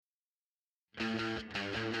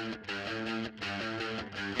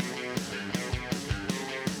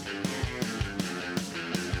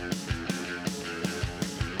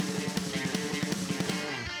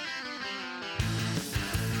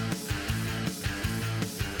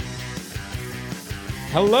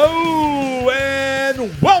Hello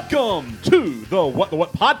and welcome to the What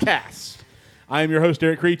podcast. I am your host,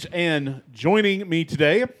 Eric Creech, and joining me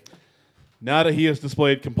today, now that he has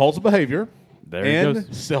displayed compulsive behavior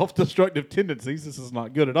and self-destructive tendencies, this is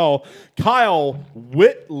not good at all, Kyle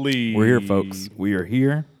Whitley. We're here, folks. We are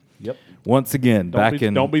here. Yep. Once again,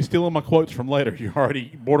 Don't be stealing my quotes from later. You're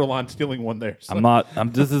already borderline stealing one there. So. I'm not.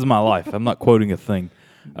 This is my life. I'm not quoting a thing.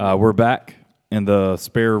 We're back in the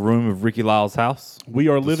spare room of Ricky Lyle's house. We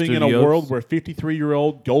are living in a world where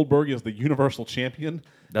 53-year-old Goldberg is the Universal Champion.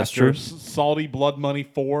 That's true. Saudi Blood Money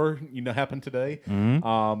 4, happened today.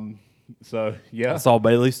 Mm-hmm. So, yeah. I saw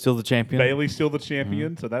Bailey's still the champion. Bailey's still the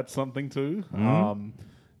champion, so that's something, too.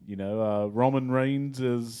 Mm-hmm. Roman Reigns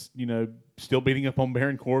is, still beating up on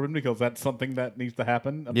Baron Corbin because that's something that needs to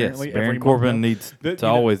happen, apparently. Yes, Baron Corbin needs to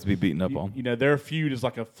always be beaten up on. Their feud is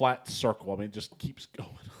like a flat circle. I mean, it just keeps going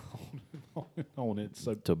on. It's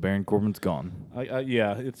so till Baron Corbin's gone.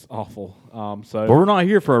 Yeah, it's awful. But we're not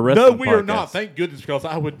here for a wrestling No, we are not. Thank goodness, because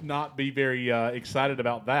I would not be very excited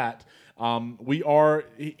about that. We are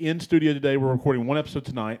in studio today. We're recording one episode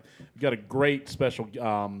tonight. We've got a great special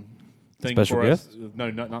thing special for guest? us. No,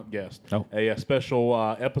 not guest. Oh. A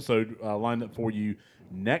special episode lined up for you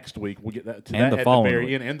next week. We'll get that to And that the at following the very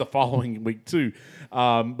week. end, and the following week too.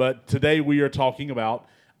 But today we are talking about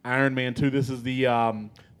Iron Man 2. This is the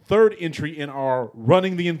third entry in our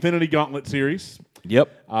Running the Infinity Gauntlet series.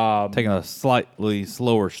 Yep. Taking a slightly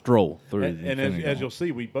slower stroll through. And as you'll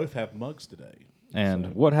see, we both have mugs today.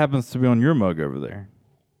 And what happens to be on your mug over there?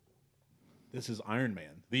 This is Iron Man,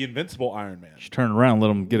 the invincible Iron Man. Just turn around, let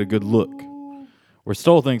them get a good look. We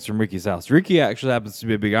stole things from Ricky's house. Ricky actually happens to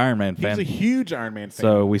be a big Iron Man fan. He's a huge Iron Man fan.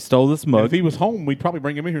 So we stole this And mug. if he was home, we'd probably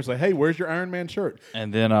bring him in here and say, "Hey, where's your Iron Man shirt?"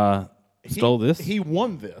 And then stole this. He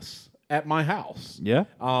won this at my house. Yeah?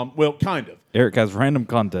 Well, kind of. Eric has random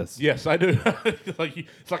contests. Yes, I do. It's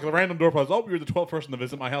like the random door prize. Oh, you're the 12th person to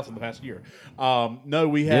visit my house in the past year. No,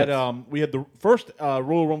 we had the first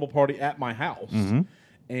Royal Rumble party at my house,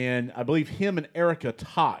 and I believe him and Erica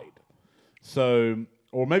tied. So,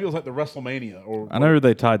 or maybe it was like the WrestleMania. I know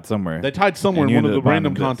they tied somewhere. They tied somewhere And in you one of ended the up buying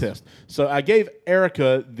random them this. contests. So I gave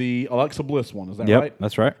Erica the Alexa Bliss one. Is that Yep, right?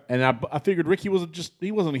 that's right. And I figured Ricky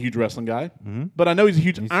he wasn't a huge wrestling guy, but I know he's a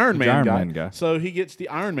huge Iron Man guy. So he gets the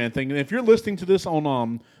Iron Man thing. And if you're listening to this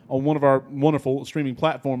on one of our wonderful streaming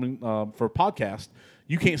platforms for podcast,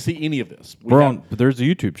 you can't see any of this. But there's a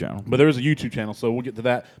YouTube channel. But there is a YouTube channel, so we'll get to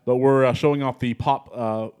that. But we're showing off the Pop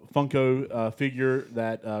Funko figure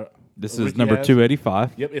that This Ricky is number has.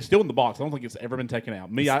 285. Yep, it's still in the box. I don't think it's ever been taken out.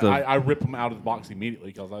 I rip them out of the box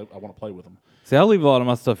immediately because I want to play with them. See, I leave a lot of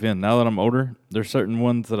my stuff in. Now that I'm older, there's certain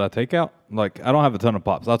ones that I take out. Like, I don't have a ton of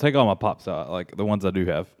pops. I'll take all my pops out, like the ones I do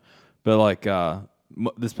have. But, like,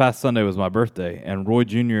 this past Sunday was my birthday, and Roy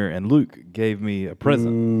Jr. and Luke gave me a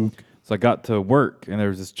present. So I got to work, and there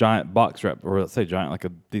was this giant box wrap, or let's say giant, like a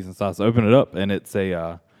decent size. So I open it up, and it's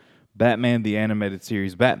a Batman the Animated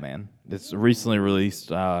Series Batman. It's recently released.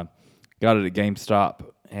 Got it at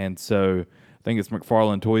GameStop, and so I think it's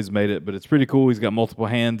McFarlane Toys made it, but it's pretty cool. He's got multiple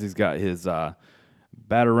hands. He's got his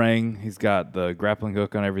Batarang. He's got the grappling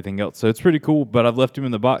hook on everything else. So it's pretty cool, but I've left him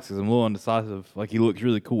in the box because I'm a little undecisive. Like, he looks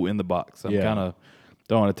really cool in the box. I'm kind of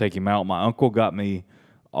don't want to take him out. My uncle got me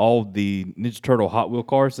all the Ninja Turtle Hot Wheel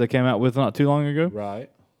cars they came out with not too long ago.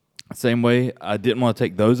 Right. Same way, I didn't want to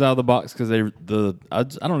take those out of the box because I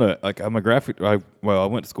don't know. Like, I'm I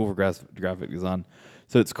went to school for graphic design.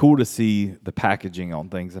 So it's cool to see the packaging on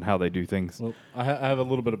things and how they do things. Well, I have a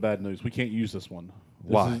little bit of bad news. We can't use this one.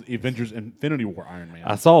 This Why? is Avengers Infinity War Iron Man.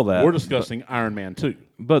 I saw that. We're discussing Iron Man 2.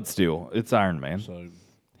 But still, it's Iron Man. So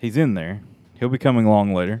He's in there. He'll be coming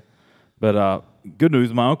along later. But good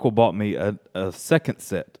news, my uncle bought me a second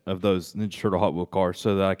set of those Ninja Turtle Hot Wheel cars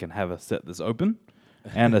so that I can have a set that's open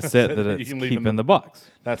and a set that it's keep in the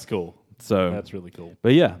box. That's cool. So that's really cool.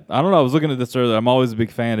 But yeah, I don't know. I was looking at this earlier. I'm always a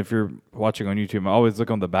big fan. If you're watching on YouTube, I always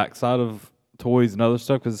look on the back side of toys and other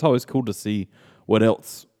stuff because it's always cool to see what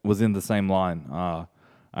else was in the same line.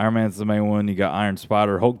 Iron Man's the main one. You got Iron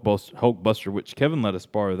Spider, Hulkbuster, which Kevin let us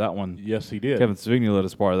borrow that one. Yes, he did. Kevin Savigny let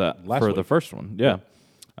us borrow that Last for week. the first one. Yeah.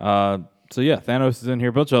 So yeah, Thanos is in here,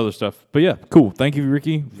 a bunch of other stuff. But yeah, cool. Thank you,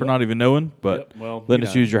 Ricky, for not even knowing, but letting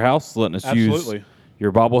us use your house, letting us use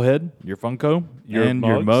your bobblehead, your Funko, your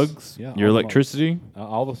mugs, your electricity,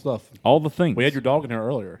 all the stuff, all the things. We had your dog in here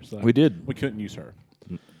earlier. So we did. We couldn't use her.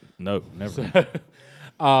 No, never.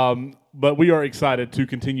 But we are excited to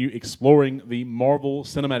continue exploring the Marvel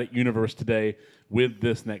Cinematic Universe today with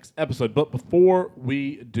this next episode. But before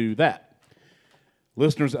we do that,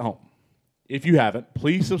 listeners at home, if you haven't,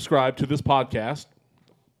 please subscribe to this podcast,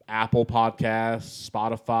 Apple Podcasts,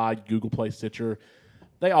 Spotify, Google Play, Stitcher.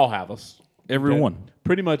 They all have us. Everyone. Okay?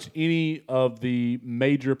 Pretty much any of the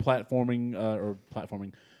major podcasting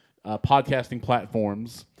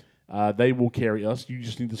platforms, they will carry us. You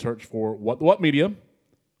just need to search for What Media.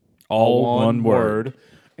 All one word.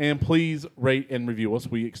 And please rate and review us.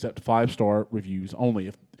 We accept 5-star reviews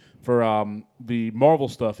only. For the Marvel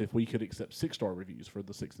stuff, if we could accept 6-star reviews for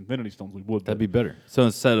the 6 Infinity Stones, we would. That'd be better. So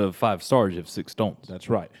instead of 5 stars, you have 6 stones. That's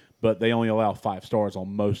right. But they only allow 5 stars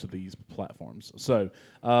on most of these platforms. So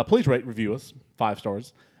please rate, review us, 5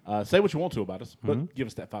 stars. Say what you want to about us, but give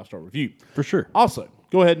us that 5-star review. For sure. Also,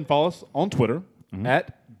 go ahead and follow us on Twitter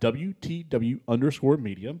at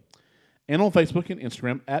WTW_media and on Facebook and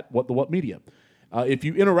Instagram at What Media. If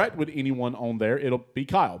you interact with anyone on there, it'll be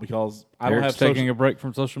Kyle because I don't have taking a break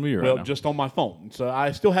from social media right now. Just on my phone. So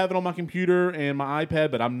I still have it on my computer and my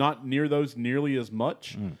iPad, but I'm not near those nearly as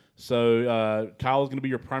much. So Kyle is going to be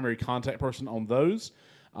your primary contact person on those.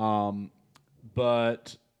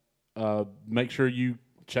 But make sure you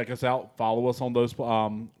check us out. Follow us on those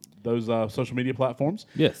social media platforms.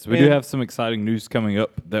 Yes, we do have some exciting news coming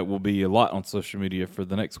up that will be a lot on social media for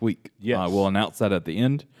the next week. Yes. We'll announce that at the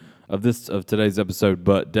end of today's episode,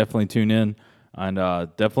 but definitely tune in and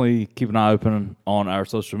definitely keep an eye open on our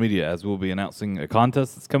social media as we'll be announcing a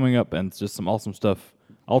contest that's coming up and just some awesome stuff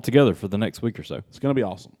all together for the next week or so. It's going to be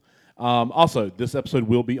awesome. Also, this episode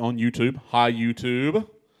will be on YouTube. Hi, YouTube.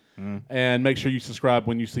 And make sure you subscribe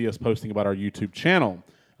when you see us posting about our YouTube channel.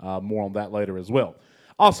 More on that later as well.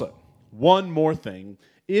 Also, one more thing.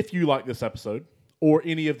 If you like this episode or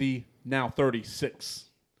any of the now 36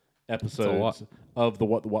 episodes of the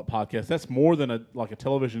What podcast, that's more than a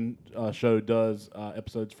television show does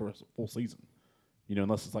episodes for a full season.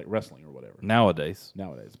 Unless it's like wrestling or whatever. Nowadays.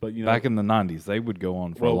 But back in the 90s, they would go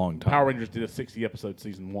on for a long time. Power Rangers did a 60-episode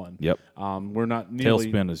season 1. Yep. We're not nearly...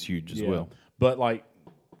 Tailspin is huge as well. But like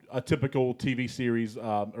a typical TV series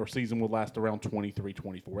or season will last around 23,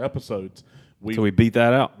 24 episodes. So we beat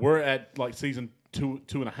that out. We're at like season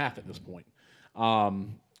 2.5 at this point.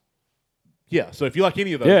 So if you like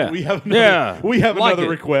any of those, we have another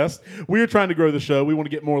request. We are trying to grow the show. We want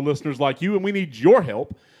to get more listeners like you, and we need your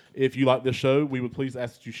help. If you like this show, we would please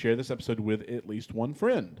ask that you share this episode with at least one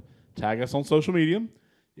friend. Tag us on social media,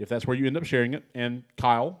 if that's where you end up sharing it. And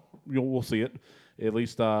Kyle, we'll see it. At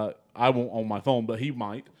least I won't on my phone, but he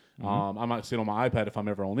might. I might see it on my iPad if I'm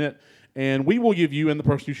ever on it. And we will give you and the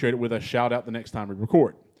person who shared it with a shout out the next time we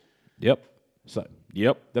record. Yep. So.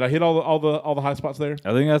 Yep. Did I hit all the high spots there?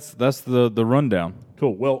 I think that's the rundown.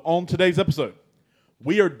 Cool. Well, on today's episode,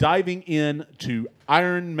 we are diving into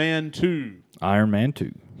Iron Man 2. Iron Man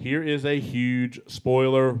 2. Here is a huge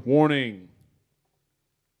spoiler warning.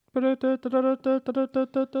 For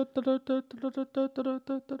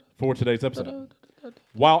today's episode.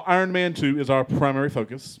 While Iron Man 2 is our primary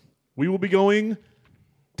focus, we will be going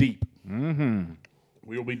deep.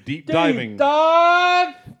 We will be deep diving,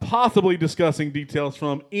 possibly discussing details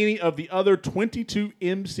from any of the other 22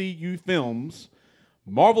 MCU films,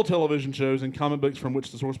 Marvel television shows, and comic books from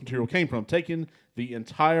which the source material came from, taking the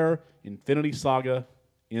entire Infinity Saga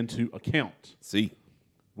into account. See.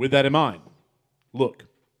 With that in mind, look,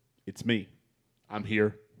 it's me. I'm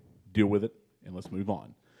here. Deal with it, and let's move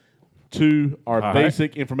on to our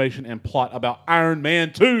basic information and plot about Iron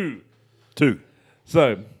Man 2.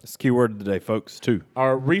 So, that's the key word today, folks, 2.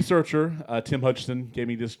 Our researcher, Tim Hutchinson, gave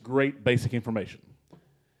me this great basic information.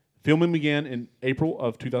 Filming began in April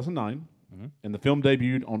of 2009, and the film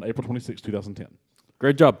debuted on April 26, 2010.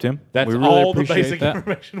 Great job, Tim. That's we really all the basic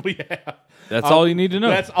information we have. That's all you need to know.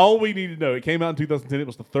 That's all we need to know. It came out in 2010. It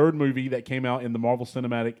was the third movie that came out in the Marvel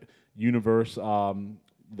Cinematic Universe.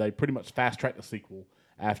 They pretty much fast-tracked the sequel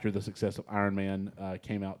after the success of Iron Man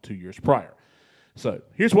came out 2 years prior. So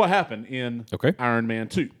here's what happened in Iron Man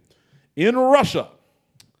 2. In Russia,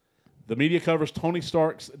 the media covers Tony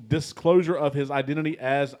Stark's disclosure of his identity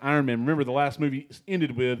as Iron Man. Remember, the last movie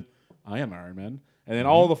ended with, I am Iron Man. And then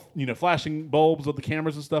all the flashing bulbs of the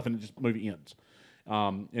cameras and stuff, and the movie ends.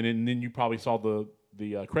 And then you probably saw the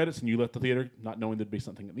credits, and you left the theater not knowing there'd be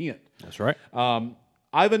something at the end. That's right.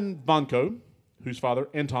 Ivan Vanko, whose father,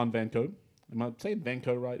 Anton Vanko. Am I saying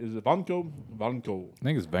Vanko right? Is it Vanko? Vanko. I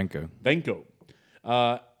think it's Vanko. Vanko.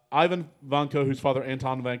 Ivan Vanko, whose father,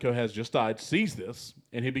 Anton Vanko, has just died, sees this,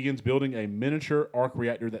 and he begins building a miniature arc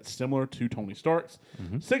reactor that's similar to Tony Stark's.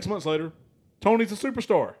 6 months later, Tony's a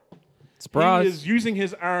superstar. Surprise. He is using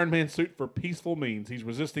his Iron Man suit for peaceful means. He's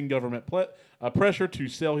resisting government pressure to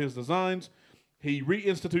sell his designs. He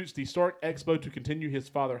reinstitutes the Stark Expo to continue his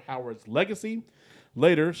father Howard's legacy.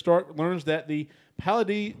 Later, Stark learns that the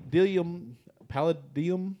Palladium?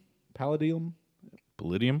 Palladium?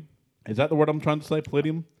 Is that the word I'm trying to say?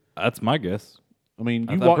 Palladium? That's my guess. I mean,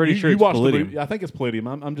 I'm pretty sure you it's watched the palladium. movie. I think it's palladium.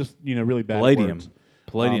 I'm just really bad at Palladium. words.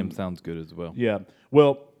 Palladium sounds good as well. Yeah.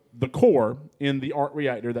 Well, the core in the arc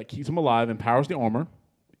reactor that keeps him alive and powers the armor,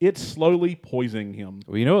 it's slowly poisoning him.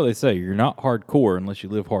 Well, you know what they say. You're not hardcore unless you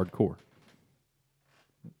live hardcore.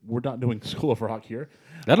 We're not doing School of Rock here.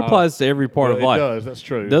 That applies to every part of life. It does. That's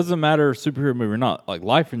true. It doesn't matter superhero movie or not. Like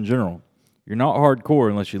life in general. You're not hardcore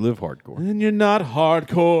unless you live hardcore. And you're not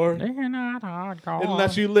hardcore You're not hardcore.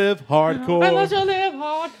 unless you live hardcore. Unless you live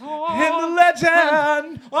hardcore. And the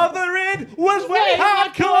legend of the ring was way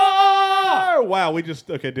hardcore. Wow, we just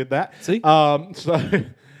did that. See?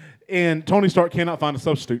 And Tony Stark cannot find a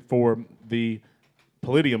substitute for the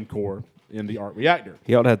palladium core in the arc reactor.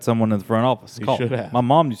 He ought to have someone in the front office. He Call. should have. My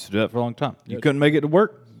mom used to do that for a long time. You couldn't make it to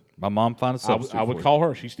work. My mom found a substitute. I would for you. call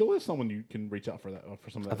her. She still is someone you can reach out for that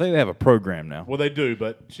for some of that. I think they have a program now. Well, they do,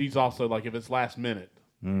 but she's also like if it's last minute,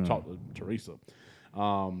 talk to Teresa.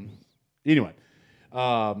 Anyway,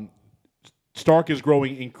 Stark is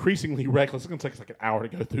growing increasingly reckless. It's going to take us like an hour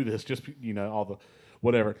to go through this, just all the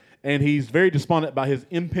whatever. And he's very despondent about his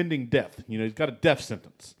impending death. He's got a death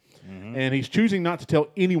sentence, and he's choosing not to tell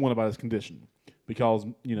anyone about his condition because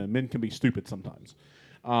men can be stupid sometimes.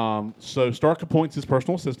 So Stark appoints his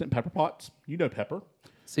personal assistant, Pepper Potts. You know Pepper.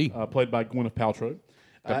 See. Played by Gwyneth Paltrow,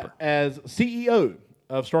 as CEO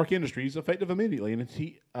of Stark Industries, effective immediately. And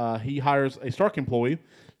he hires a Stark employee,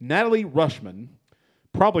 Natalie Rushman,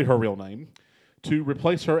 probably her real name, to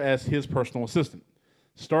replace her as his personal assistant.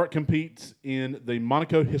 Stark competes in the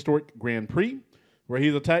Monaco Historic Grand Prix, where he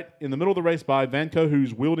is attacked in the middle of the race by Vanko,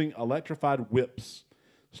 who's wielding electrified whips.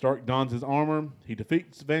 Stark dons his armor. He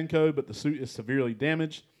defeats Vanko, but the suit is severely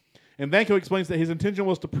damaged. And Vanko explains that his intention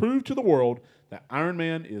was to prove to the world that Iron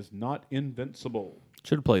Man is not invincible.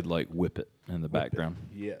 Should have played like Whip It in the background.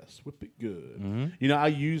 Yes, whip it good. I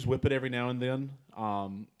use whip it every now and then.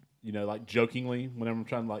 Like jokingly, whenever I'm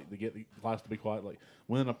trying to get the class to be quiet. Like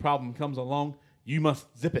when a problem comes along, you must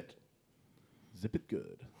zip it. Zip it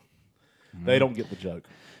good. They don't get the joke.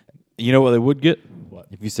 You know what they would get? What?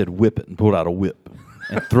 If you said whip it and pulled out a whip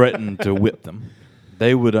and threatened to whip them.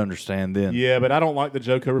 They would understand then. Yeah, but I don't like the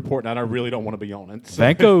Joko report, and I really don't want to be on it. So.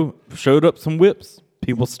 Vanko showed up some whips.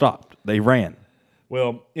 People stopped. They ran.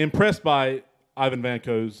 Well, impressed by Ivan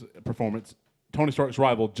Vanko's performance, Tony Stark's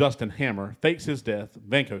rival, Justin Hammer, fakes his death,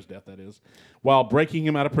 Vanko's death, that is, while breaking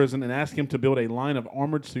him out of prison and asks him to build a line of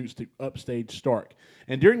armored suits to upstage Stark.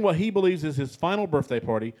 And during what he believes is his final birthday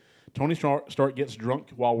party, Tony Stark gets drunk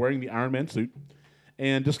while wearing the Iron Man suit.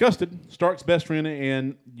 And disgusted, Stark's best friend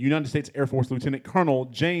and United States Air Force Lieutenant Colonel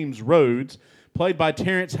James Rhodes, played by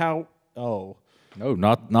Terrence Howard. Oh. No,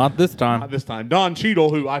 not this time. Not this time. Don Cheadle,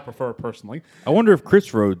 who I prefer personally. I wonder if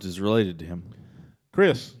Chris Rhodes is related to him.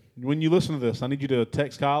 Chris, when you listen to this, I need you to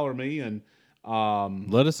text Kyle or me and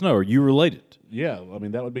let us know. Are you related? Yeah,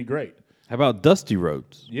 that would be great. How about Dusty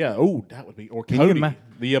Rhodes? Yeah, that would be. Or Can Cody, you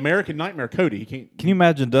the American Nightmare Cody. He can't. Can you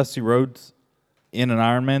imagine Dusty Rhodes in an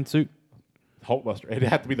Iron Man suit? Hulkbuster. It'd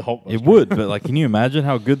have to be the Hulkbuster. It would, but can you imagine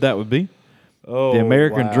how good that would be? Oh, the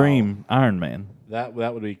American wow. Dream Iron Man. That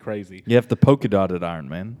would be crazy. You have the polka dotted Iron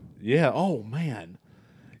Man. Yeah. Oh man.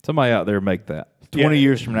 Somebody out there make that. 20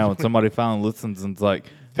 years from now, when somebody finally listens and's like,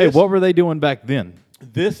 "Hey, This- what were they doing back then?"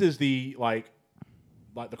 This is the like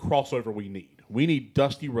the crossover we need. We need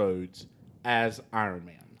Dusty Rhodes as Iron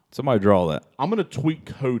Man. Somebody draw that. I'm gonna tweet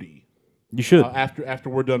Cody. You should. After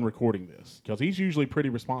we're done recording this, because he's usually pretty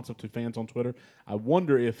responsive to fans on Twitter. I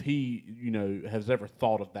wonder if he, has ever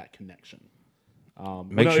thought of that connection.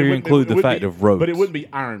 Make sure you include the fact of Rhodes. But it wouldn't be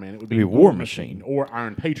Iron Man. It would be It'd be War Machine. or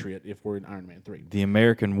Iron Patriot if we're in Iron Man 3. The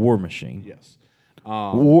American War Machine. Yes.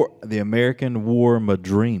 The American War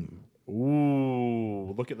Madream.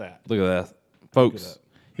 Ooh, look at that. Look at that. Folks,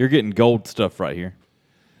 you're getting gold stuff right here.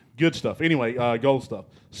 Good stuff. Anyway, gold stuff.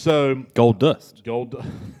 So Gold dust. gold.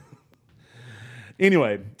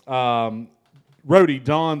 Anyway, Rhodey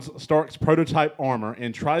dons Stark's prototype armor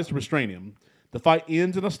and tries to restrain him. The fight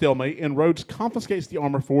ends in a stalemate, and Rhodes confiscates the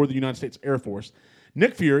armor for the United States Air Force.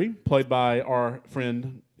 Nick Fury, played by our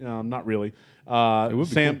friend, not really,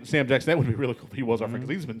 Sam Jackson. That would be really cool if he was our friend,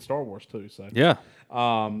 because he's been in Star Wars too. So Yeah.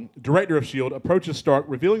 Director of S.H.I.E.L.D. approaches Stark,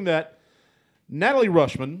 revealing that Natalie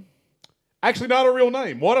Rushman, actually not a real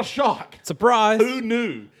name. What a shock. Surprise. Who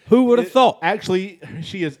knew? Who would have thought? Actually,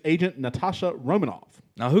 she is Agent Natasha Romanoff.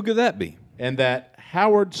 Now, who could that be? And that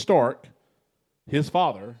Howard Stark, his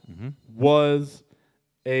father, was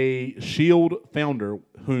a S.H.I.E.L.D. founder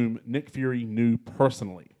whom Nick Fury knew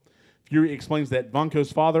personally. Fury explains that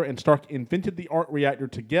Vanko's father and Stark invented the arc reactor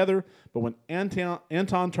together, but when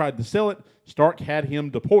Anton tried to sell it, Stark had him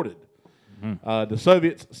deported. The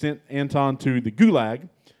Soviets sent Anton to the Gulag.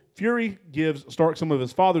 Fury gives Stark some of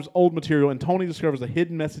his father's old material, and Tony discovers a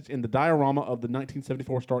hidden message in the diorama of the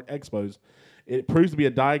 1974 Stark Expos. It proves to be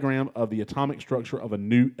a diagram of the atomic structure of a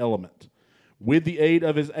new element. With the aid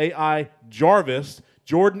of his AI, Jarvis,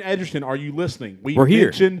 Jordan Edgerton, are you listening? We're here.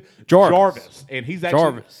 Mentioned Jarvis. And he's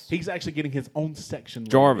actually getting his own section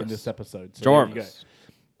in this episode. So Jarvis. there you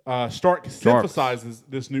go. Stark synthesizes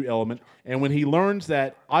this new element, and when he learns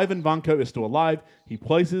that Ivan Vanko is still alive, he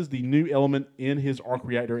places the new element in his arc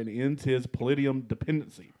reactor and ends his palladium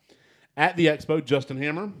dependency. At the expo, Justin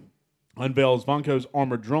Hammer unveils Vanko's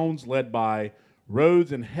armored drones led by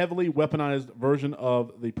Rhodes and heavily weaponized version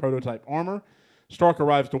of the prototype armor. Stark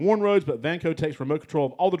arrives to warn Rhodes, but Vanko takes remote control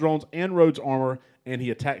of all the drones and Rhodes' armor, and he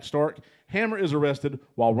attacks Stark. Hammer is arrested,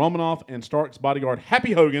 while Romanoff and Stark's bodyguard,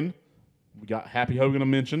 Happy Hogan, we got Happy Hogan to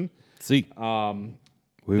mention. See.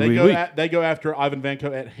 They go after Ivan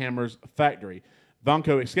Vanko at Hammer's factory.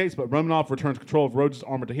 Vanko escapes, but Romanoff returns control of Rhodes'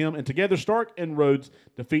 armor to him, and together Stark and Rhodes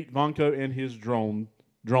defeat Vanko and his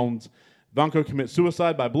drones. Vanko commits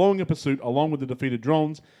suicide by blowing up a suit along with the defeated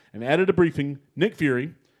drones, and at a debriefing, Nick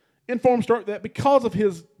Fury informs Stark that because of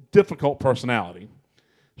his difficult personality,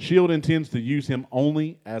 S.H.I.E.L.D. intends to use him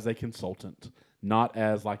only as a consultant, not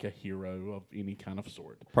as like a hero of any kind of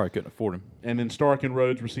sort. Probably couldn't afford him. And then Stark and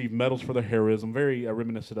Rhodes receive medals for their heroism, very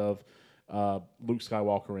reminiscent of Luke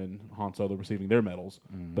Skywalker and Han Solo receiving their medals,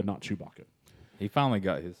 but not Chewbacca. He finally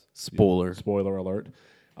got his. Spoiler. Spoiler alert.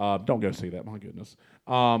 Don't go see that, my goodness.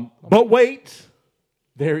 But wait,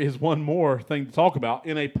 there is one more thing to talk about.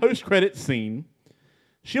 In a post-credit scene,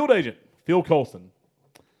 S.H.I.E.L.D. agent Phil Coulson,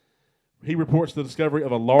 he reports the discovery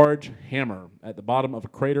of a large hammer at the bottom of a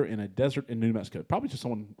crater in a desert in New Mexico. Probably just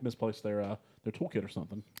someone misplaced their toolkit or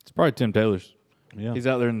something. It's probably Tim Taylor's. Yeah. He's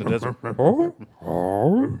out there in the desert. All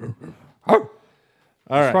He's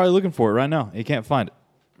right. probably looking for it right now. He can't find it.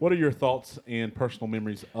 What are your thoughts and personal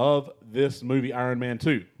memories of this movie, Iron Man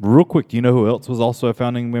 2? Real quick, do you know who else was also a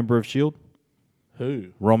founding member of S.H.I.E.L.D.? Who?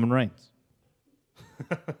 Roman Reigns.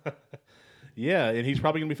 Yeah, and he's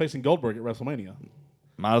probably going to be facing Goldberg at WrestleMania.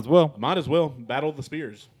 Might as well. Might as well. Battle of the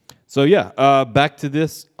Spears. So, yeah, back to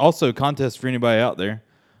this. Also, contest for anybody out there.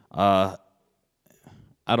 I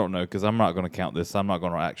don't know, because I'm not going to count this. I'm not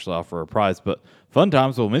going to actually offer a prize. But Fun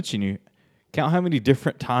Times will mention you. Count how many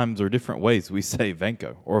different times or different ways we say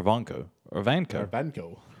Vanko or Vanko or Vanko. Or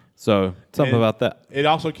Vanko. So, something about that. It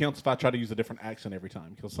also counts if I try to use a different accent every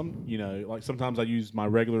time. Because sometimes I use my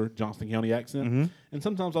regular Johnston County accent. And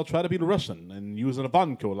sometimes I'll try to be the Russian and use an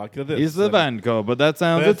Vanko like this. It's the Vanko, but that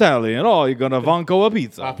sounds Italian. Oh, you're going to Vanko a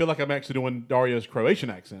pizza. I feel like I'm actually doing Dario's Croatian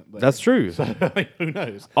accent. That's true. So, who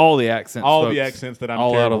knows? All the accents. All folks. the accents that I'm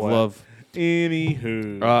all out of terrible at. love.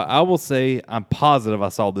 Anywho. I will say I'm positive I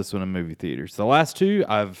saw this one in movie theaters. The last two,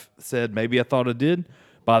 I've said maybe I thought I did.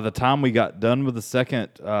 By the time we got done with the second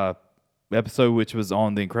episode, which was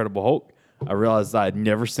on The Incredible Hulk, I realized I had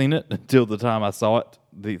never seen it until the time I saw it,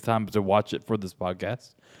 the time to watch it for this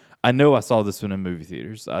podcast. I know I saw this one in movie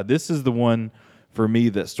theaters. This is the one for me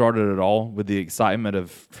that started it all with the excitement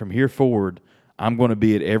of from here forward, I'm going to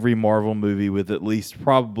be at every Marvel movie with at least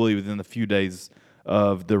probably within a few days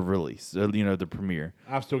of the release, the premiere.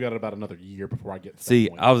 I've still got about another year before I get to See, that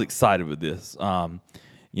point. I was excited with this.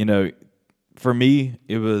 For me,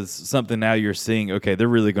 it was something now you're seeing, okay, they're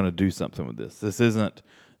really going to do something with this. This isn't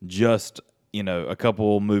just, a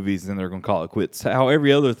couple movies and they're going to call it quits. How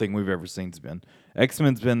every other thing we've ever seen has been.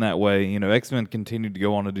 X-Men's been that way. X-Men continued to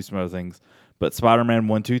go on to do some other things. But Spider-Man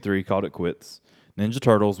 1, 2, 3 called it quits. Ninja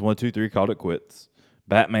Turtles 1, 2, 3 called it quits.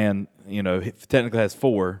 Batman, technically has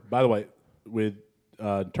 4. By the way, with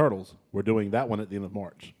Turtles, we're doing that one at the end of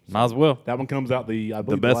March. So might as well. that one comes out the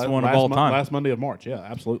best one of all time. Last Monday of March. Yeah,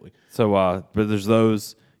 absolutely. So, but there's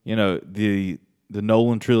those, the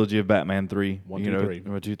Nolan trilogy of Batman 3. 1, 2, 3.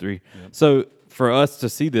 1, 2, 3. Yep. So for us to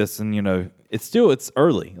see this, and it's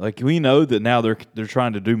early. Like we know that now they're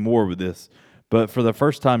trying to do more with this, but for the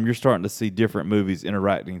first time, you're starting to see different movies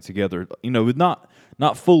interacting together. With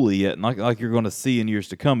not fully yet, not like you're going to see in years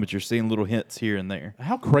to come, but you're seeing little hints here and there.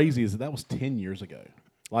 How crazy is it? That was 10 years ago.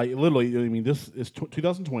 Like, literally, this is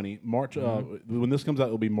 2020. March. When this comes out,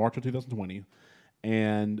 it'll be March of 2020.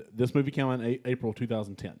 And this movie came out in April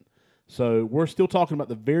 2010. So we're still talking about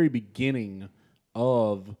the very beginning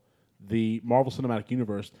of the Marvel Cinematic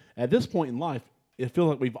Universe. At this point in life, it feels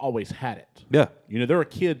like we've always had it. Yeah. There are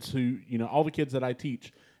kids who, all the kids that I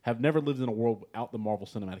teach have never lived in a world without the Marvel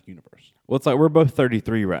Cinematic Universe. Well, it's like we're both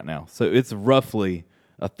 33 right now. So it's roughly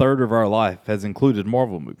a third of our life has included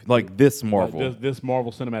Marvel movies. Like this Marvel. This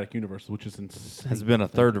Marvel Cinematic Universe, which is insane. Has been a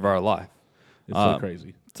third of our life. It's so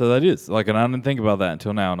crazy. So that is. And I didn't think about that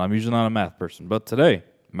until now, and I'm usually not a math person. But today,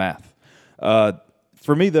 math.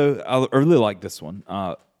 For me, though, I really like this one.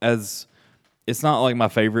 As it's not like my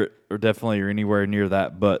favorite, or definitely or anywhere near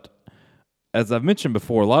that, but as I've mentioned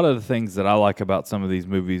before, a lot of the things that I like about some of these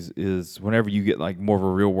movies is whenever you get like more of a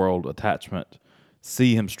real world attachment,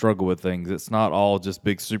 see him struggle with things. It's not all just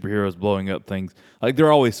big superheroes blowing up things. Like,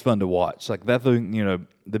 they're always fun to watch. Like that thing,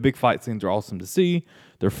 the big fight scenes are awesome to see.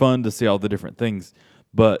 They're fun to see all the different things,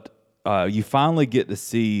 but you finally get to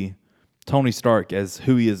see Tony Stark as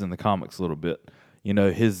who he is in the comics a little bit.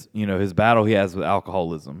 His battle he has with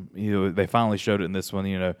alcoholism. They finally showed it in this one.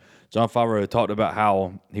 Jon Favreau talked about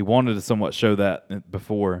how he wanted to somewhat show that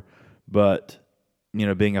before, but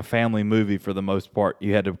being a family movie for the most part,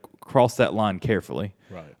 you had to cross that line carefully.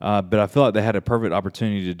 Right. But I feel like they had a perfect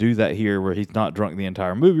opportunity to do that here, where he's not drunk the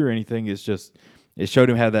entire movie or anything. It's just it showed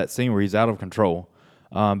him have that scene where he's out of control.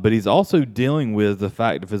 But he's also dealing with the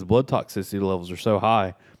fact of his blood toxicity levels are so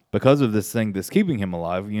high because of this thing that's keeping him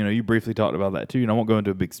alive. You briefly talked about that too, and I won't go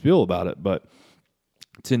into a big spiel about it, but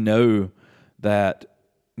to know that,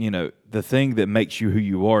 the thing that makes you who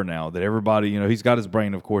you are now, that everybody, he's got his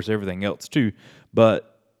brain, of course, everything else too,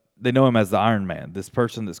 but they know him as the Iron Man, this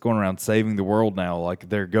person that's going around saving the world now, like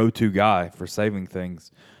their go-to guy for saving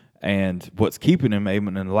things. And what's keeping him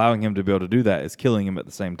and allowing him to be able to do that is killing him at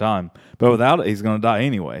the same time. But without it, he's going to die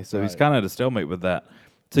anyway. So he's kind of at a stalemate with that.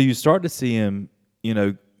 So you start to see him,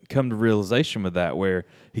 come to realization with that, where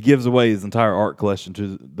he gives away his entire art collection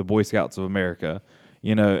to the Boy Scouts of America,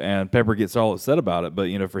 and Pepper gets all upset about it.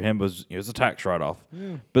 But, for him, it was a tax write-off.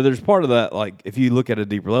 Yeah. But there's part of that, like, if you look at a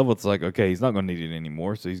deeper level, it's like, okay, he's not going to need it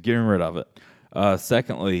anymore, so he's getting rid of it.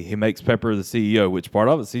 Secondly, he makes Pepper the CEO, which part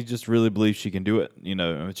of it is he just really believes she can do it.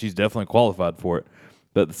 She's definitely qualified for it.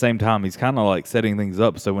 But at the same time, he's kind of like setting things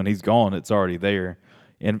up so when he's gone, it's already there.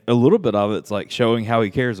 And a little bit of it's like showing how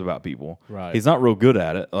he cares about people. Right. He's not real good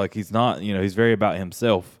at it. Like, he's not, he's very about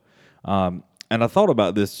himself. And I thought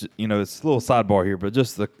about this, it's a little sidebar here, but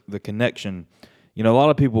just the connection. A lot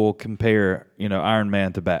of people compare, Iron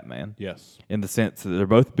Man to Batman. Yes. In the sense that they're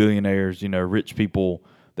both billionaires, rich people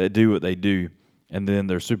that do what they do. And then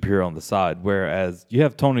their superhero on the side. Whereas you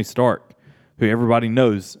have Tony Stark, who everybody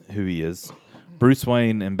knows who he is. Bruce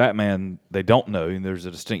Wayne and Batman, they don't know, and there's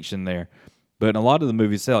a distinction there. But in a lot of the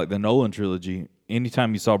movies, say like the Nolan trilogy,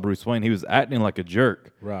 anytime you saw Bruce Wayne, he was acting like a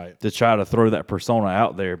jerk, right, to try to throw that persona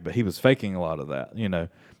out there. But he was faking a lot of that.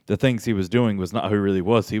 The things he was doing was not who he really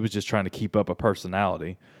was. He was just trying to keep up a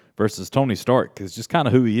personality. Versus Tony Stark is just kind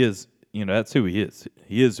of who he is. That's who he is.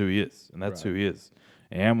 He is who he is, and that's who he is.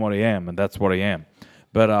 I am what I am, and that's what I am.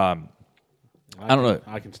 But I don't know.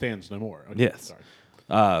 I can stand no more. Okay, yes.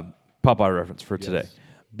 Popeye reference for today.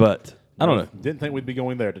 But I don't know. Didn't think we'd be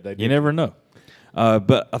going there today. You never know.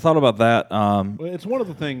 But I thought about that. Well, it's one of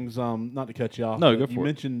the things, not to cut you off. No, go for it. You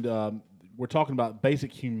mentioned we're talking about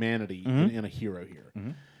basic humanity in a hero here.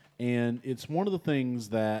 Mm-hmm. And it's one of the things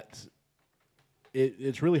that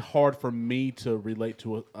it's really hard for me to relate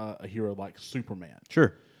to a hero like Superman.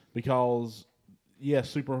 Sure. Because...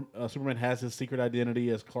 yes, Superman has his secret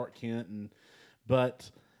identity as Clark Kent,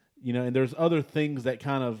 but and there's other things that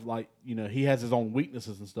kind of like he has his own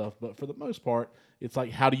weaknesses and stuff. But for the most part, it's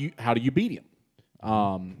like how do you beat him?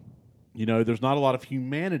 There's not a lot of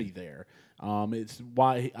humanity there. It's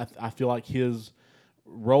why I feel like his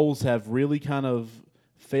roles have really kind of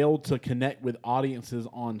failed to connect with audiences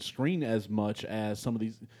on screen as much as some of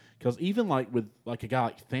these. Because even like with like a guy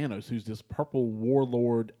like Thanos, who's this purple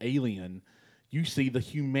warlord alien. You see the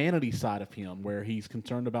humanity side of him where he's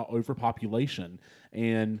concerned about overpopulation.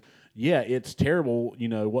 And, yeah, it's terrible,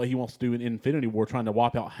 what he wants to do in Infinity War, trying to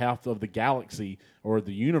wipe out half of the galaxy or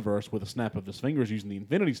the universe with a snap of his fingers using the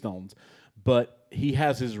Infinity Stones. But he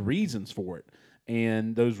has his reasons for it.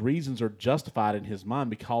 And those reasons are justified in his mind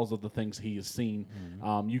because of the things he has seen.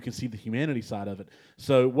 Mm-hmm. You can see the humanity side of it.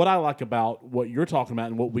 So what I like about what you're talking about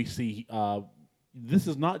and what we see, this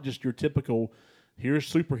is not just your typical...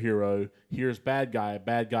 here's superhero, here's bad guy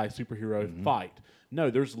superhero fight.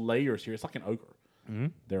 No, there's layers here. It's like an ogre. Mm-hmm.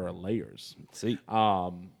 There are layers. See,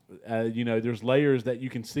 there's layers that you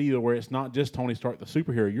can see where it's not just Tony Stark the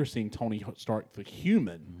superhero. You're seeing Tony Stark the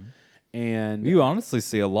human, and you honestly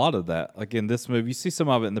see a lot of that. Like in this movie, you see some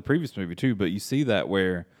of it in the previous movie too. But you see that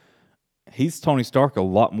where he's Tony Stark a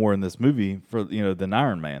lot more in this movie than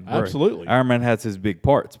Iron Man. Absolutely, Iron Man has his big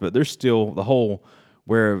parts, but there's still the whole.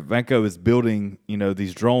 Where Vanko is building,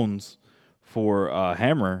 these drones for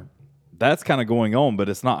Hammer, that's kind of going on, but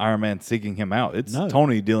it's not Iron Man seeking him out. It's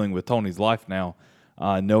Tony dealing with Tony's life now,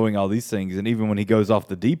 knowing all these things. And even when he goes off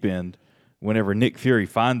the deep end, whenever Nick Fury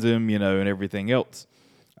finds him, and everything else,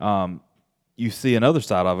 you see another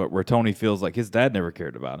side of it where Tony feels like his dad never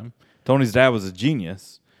cared about him. Tony's dad was a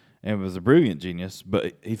genius, and was a brilliant genius,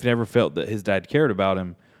 but he never felt that his dad cared about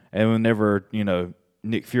him. And whenever,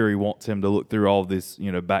 Nick Fury wants him to look through all this,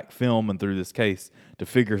 back film and through this case to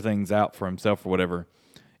figure things out for himself or whatever,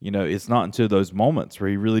 it's not until those moments where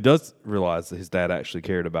he really does realize that his dad actually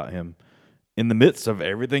cared about him in the midst of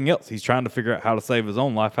everything else. He's trying to figure out how to save his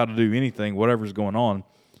own life, how to do anything, whatever's going on.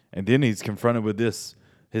 And then he's confronted with this,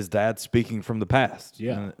 his dad speaking from the past.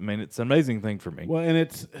 Yeah. And, it's an amazing thing for me. Well,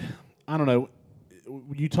 and I don't know,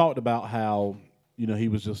 you talked about how, he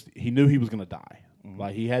knew he was going to die. Mm-hmm.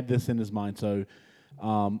 Like he had this in his mind. So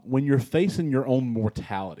when you're facing your own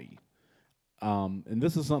mortality, and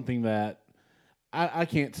this is something that I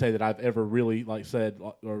can't say that I've ever really said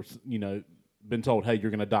or been told, hey,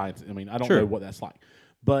 you're going to die. I mean, I don't know what that's like.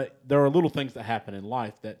 But there are little things that happen in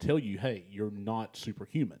life that tell you, hey, you're not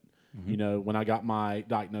superhuman. Mm-hmm. When I got my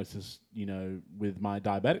diagnosis, with my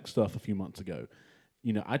diabetic stuff a few months ago,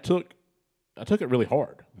 I took it really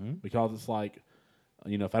hard because it's like,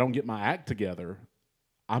 if I don't get my act together,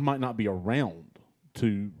 I might not be around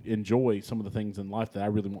to enjoy some of the things in life that I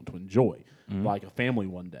really want to enjoy, like a family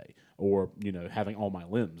one day, or having all my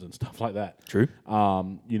limbs and stuff like that. True.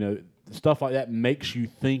 Stuff like that makes you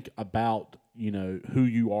think about who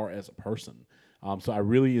you are as a person. So I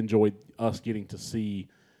really enjoyed us getting to see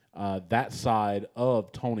that side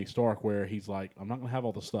of Tony Stark, where he's like, I'm not going to have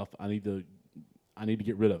all the stuff. I need to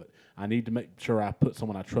get rid of it. I need to make sure I put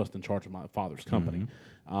someone I trust in charge of my father's company.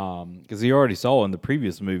 Because he already saw in the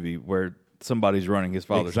previous movie where somebody's running his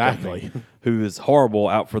father's company who is horrible,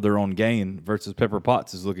 out for their own gain, versus Pepper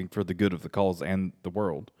Potts is looking for the good of the cause and the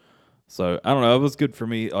world. So I don't know. It was good for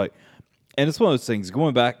me. And it's one of those things.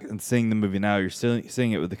 Going back and seeing the movie now, you're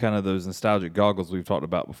seeing it with the kind of those nostalgic goggles we've talked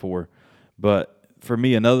about before. But for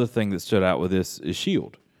me, another thing that stood out with this is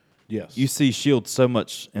S.H.I.E.L.D. Yes. You see S.H.I.E.L.D. so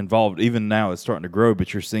much involved. Even now it's starting to grow,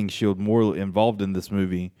 but you're seeing S.H.I.E.L.D. more involved in this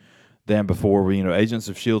movie than before. Where, Agents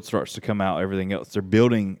of S.H.I.E.L.D. starts to come out, everything else. They're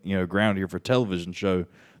building, ground here for a television show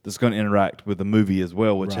that's going to interact with the movie as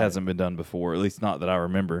well, which hasn't been done before, at least not that I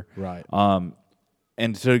remember. Right.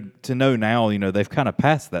 And to know now, they've kind of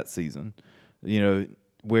passed that season,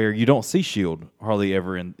 where you don't see S.H.I.E.L.D. hardly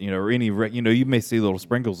ever in, or any, you may see little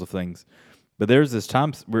sprinkles of things, but there's this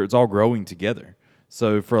time where it's all growing together.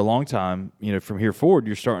 So for a long time, from here forward,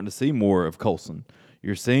 you're starting to see more of Coulson.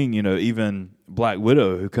 You're seeing, even Black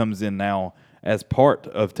Widow, who comes in now as part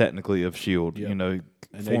of technically of S.H.I.E.L.D.,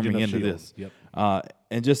 forming into S.H.I.E.L.D. this. Yep.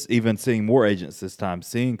 And just even seeing more agents this time,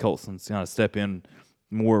 seeing Coulson kind of step in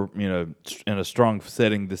more, in a strong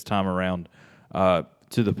setting this time around,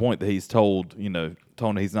 to the point that he's told,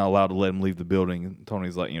 Tony he's not allowed to let him leave the building. And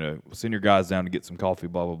Tony's like, send your guys down to get some coffee,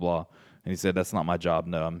 blah, blah, blah. And he said, that's not my job.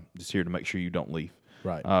 No, I'm just here to make sure you don't leave.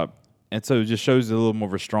 Right. And so it just shows a little more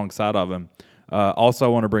of a strong side of him. Also, I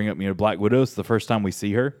want to bring up, Black Widow. It's the first time we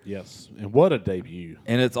see her. Yes. And what a debut.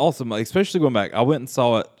 And it's awesome, especially going back. I went and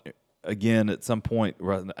saw it again at some point.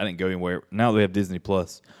 I didn't go anywhere. Now that we have Disney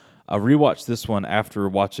Plus, I rewatched this one after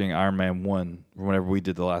watching Iron Man 1 whenever we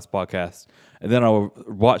did the last podcast. And then I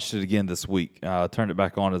watched it again this week. I turned it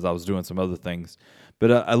back on as I was doing some other things.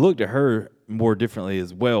 But I looked at her more differently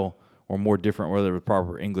as well, or more different, whether the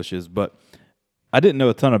proper English is. But I didn't know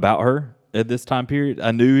a ton about her at this time period.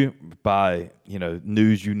 I knew by,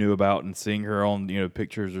 news you knew about and seeing her on,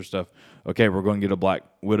 pictures or stuff. Okay, we're going to get a Black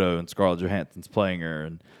Widow and Scarlett Johansson's playing her.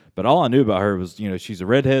 But all I knew about her was, she's a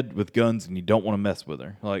redhead with guns and you don't want to mess with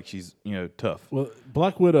her. Like, she's, tough. Well,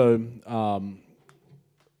 Black Widow,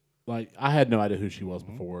 I had no idea who she was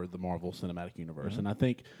before the Marvel Cinematic Universe. And I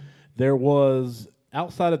think there was,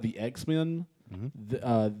 outside of the X-Men,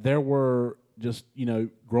 there were just,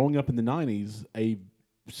 growing up in the 90s, a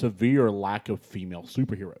severe lack of female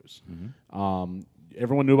superheroes.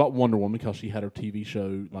 Everyone knew about Wonder Woman because she had her TV show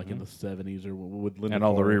in the 70s or with Linda and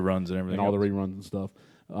all Carter, the reruns and everything. And all the reruns and stuff.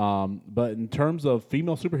 But in terms of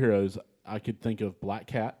female superheroes, I could think of Black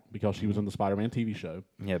Cat because she was in the Spider-Man TV show.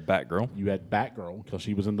 You had Batgirl. You had Batgirl because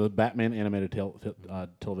she was in the Batman animated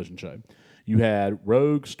television show. You had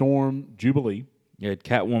Rogue, Storm, Jubilee. You had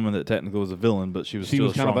Catwoman that technically was a villain, but she was still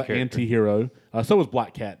a strong kind of an character. Anti-hero. So was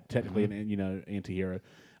Black Cat, technically an anti-hero.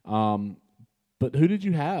 But who did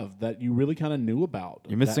you have that you really kind of knew about?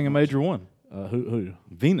 You're missing a major one. Who?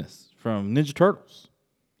 Venus from Ninja Turtles.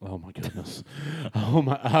 Oh my goodness!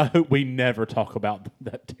 I hope we never talk about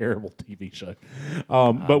that terrible TV show,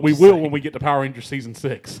 but we will when we get to Power Rangers season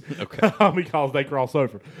 6. Okay, because they cross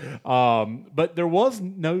over. But there was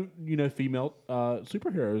no female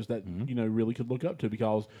superheroes that really could look up to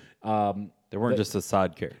because they weren't just a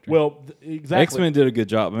side character. Well, exactly. X-Men did a good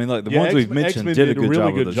job. I mean, the ones we've mentioned X-Men did a good really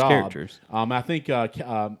job good with those characters. I think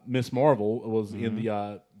Miss Marvel was in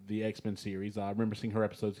the X-Men series. I remember seeing her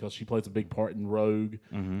episodes because she plays a big part in Rogue,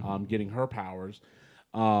 getting her powers.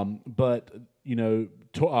 But you know,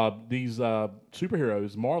 these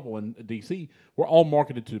superheroes, Marvel and DC, were all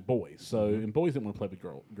marketed to boys. So, and boys didn't want to play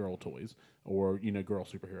with girl toys or girl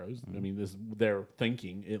superheroes. I mean, this is their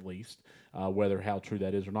thinking, at least, whether how true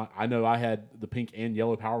that is or not. I know I had the pink and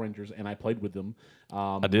yellow Power Rangers, and I played with them.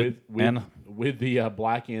 I did, with the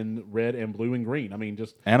black and red and blue and green. I mean,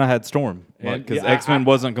 and I had Storm because X-Men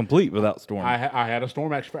wasn't complete without Storm. I had a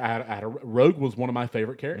Storm. Actually, I had a Rogue was one of my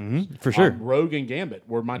favorite characters for sure. Rogue and Gambit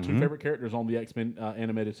were my two favorite characters on the X-Men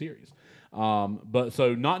animated series. But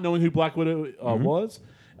so not knowing who Black Widow was,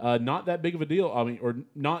 not that big of a deal. I mean, or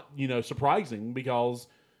not surprising because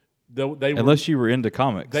unless you were into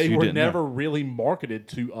comics, they you were didn't never know. really marketed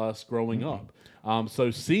to us growing up. So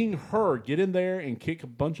seeing her get in there and kick a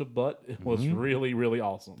bunch of butt was really, really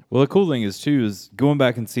awesome. Well, the cool thing is going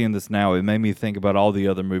back and seeing this now, it made me think about all the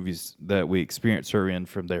other movies that we experienced her in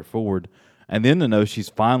from there forward. And then to know she's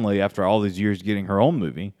finally, after all these years, getting her own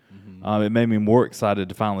movie, it made me more excited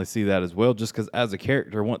to finally see that as well, just because as a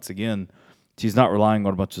character, once again, she's not relying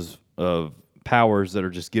on a bunch of powers that are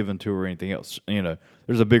just given to her or anything else.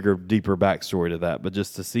 There's a bigger, deeper backstory to that. But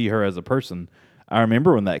just to see her as a person, I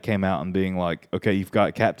remember when that came out and being like, okay, you've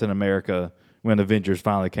got Captain America when Avengers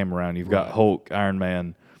finally came around. You've got Hulk, Iron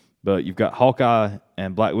Man, but you've got Hawkeye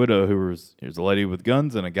and Black Widow, here's a lady with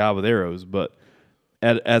guns and a guy with arrows. But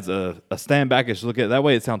as a stand backish look at it, that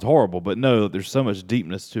way, it sounds horrible. But no, there's so much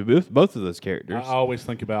deepness to both of those characters. I always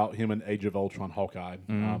think about him in Age of Ultron, Hawkeye.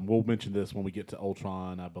 We'll mention this when we get to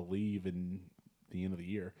Ultron, I believe, in the end of the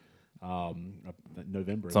year,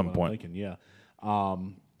 November. Some point. I'm thinking, yeah.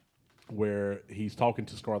 Where he's talking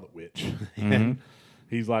to Scarlet Witch. And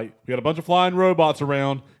he's like, we got a bunch of flying robots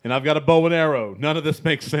around, and I've got a bow and arrow. None of this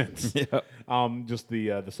makes sense. Just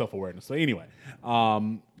the self-awareness. So anyway,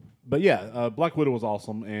 but yeah, Black Widow was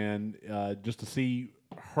awesome, and just to see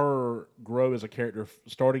her grow as a character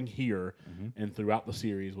starting here and throughout the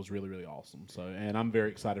series was really, really awesome. So, and I'm very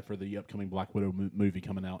excited for the upcoming Black Widow movie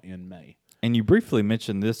coming out in May. And you briefly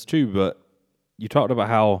mentioned this too, but you talked about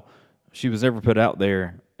how she was never put out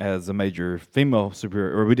there as a major female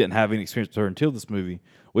superhero, or we didn't have any experience with her until this movie.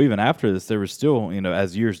 Well, even after this, there was still,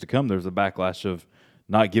 as years to come, there was a backlash of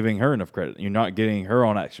not giving her enough credit. You're not getting her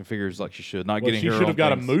on action figures like she should. She should have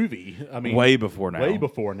got a movie. I mean, way before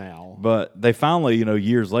now. But they finally,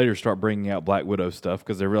 years later, start bringing out Black Widow stuff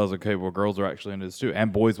because they realize, okay, well, girls are actually into this too,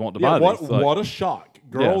 and boys want to buy these. What a shock!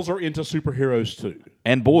 Girls are into superheroes too,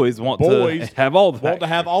 and boys want to have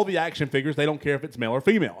all the action figures. They don't care if it's male or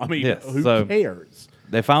female. I mean, who cares?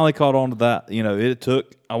 They finally caught on to that. It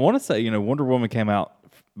took, I want to say, Wonder Woman came out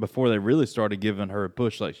before they really started giving her a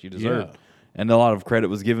push like she deserved. Yeah. And a lot of credit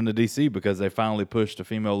was given to DC because they finally pushed a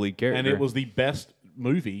female lead character. And it was the best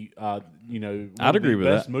movie, I'd agree with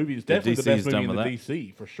that. Movies, definitely the best movie in the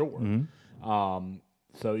DC, for sure.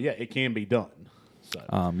 So, yeah, it can be done.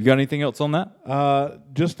 So, you got anything else on that?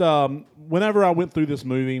 Just whenever I went through this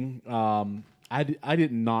movie, I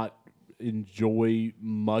did not enjoy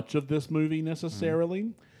much of this movie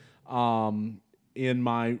necessarily. In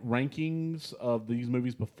my rankings of these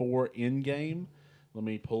movies before Endgame, let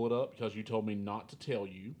me pull it up because you told me not to tell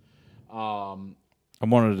you. I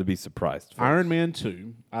wanted to be surprised. Iron Man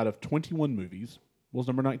 2, out of 21 movies, was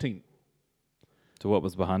number 19. So what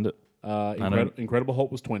was behind it? Incredible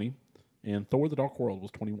Hulk was 20, and Thor: The Dark World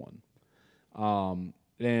was 21.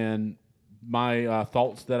 And my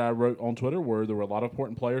thoughts that I wrote on Twitter were there were a lot of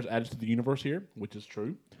important players added to the universe here, which is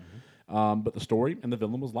true. But the story and the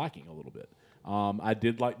villain was lacking a little bit. I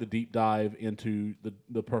did like the deep dive into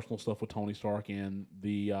the personal stuff with Tony Stark and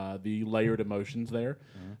the layered emotions there.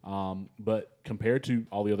 But compared to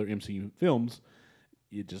all the other MCU films,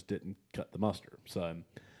 it just didn't cut the mustard. So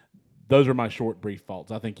those are my short, brief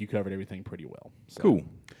thoughts. I think you covered everything pretty well. So. Cool.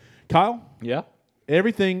 Kyle? Yeah?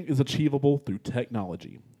 Everything is achievable through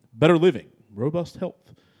technology. Better living, robust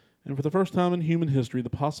health, and for the first time in human history, the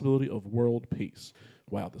possibility of world peace.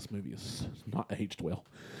 Wow, this movie is not aged well.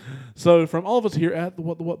 So from all of us here at the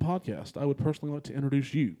What the What podcast, I would personally like to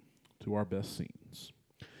introduce you to our best scenes.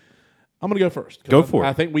 I'm going to go first. Go for it.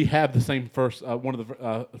 I think we have the same first, one of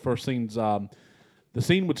the first scenes. The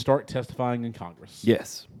scene would start testifying in Congress.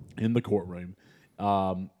 Yes. In the courtroom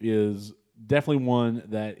is definitely one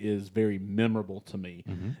that is very memorable to me.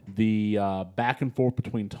 The back and forth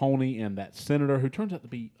between Tony and that senator, who turns out to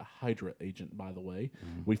be a Hydra agent, by the way.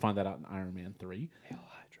 We find that out in Iron Man 3. Hail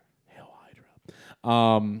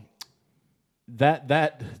Hydra.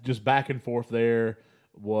 That just back and forth there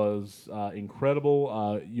was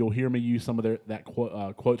incredible. You'll hear me use some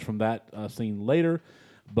of quotes from that scene later.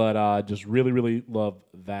 but I just really, really love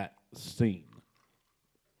that scene.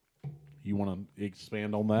 You want to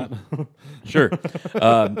expand on that? Sure.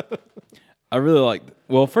 I really like.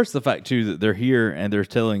 Well, first the fact too that they're here and they're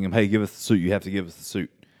telling him, "Hey, give us the suit. You have to give us the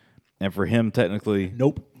suit." And for him, technically,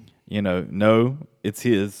 Nope. No, it's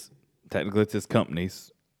his. Technically, it's his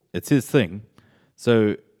company's. It's his thing.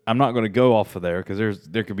 So I'm not going to go off of there because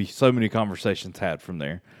there could be so many conversations had from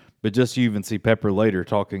there. But just you even see Pepper later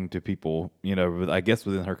talking to people, I guess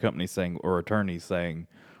within her company saying, or attorneys saying,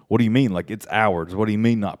 "What do you mean? Like it's ours? What do you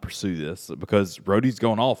mean not pursue this?" Because Rhodey's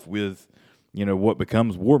going off with, what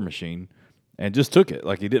becomes War Machine, and just took it.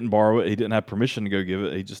 Like he didn't borrow it. He didn't have permission to go give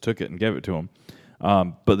it. He just took it and gave it to him.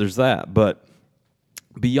 But there's that. But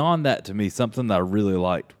beyond that, to me, something that I really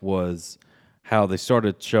liked was how they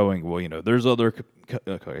started showing, there's other,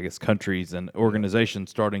 countries and organizations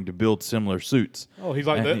starting to build similar suits. Oh, he's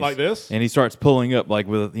like that, like this? And he starts pulling up, like,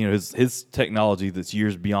 with, his technology that's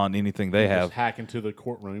years beyond anything they have. Just hack into the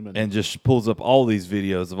courtroom. And just pulls up all these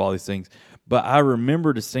videos of all these things. But I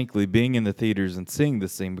remember distinctly being in the theaters and seeing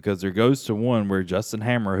this scene because there goes to one where Justin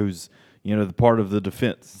Hammer, who's the part of the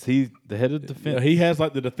defense. Is he the head of defense? He has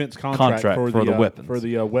like the defense contract for the weapons. For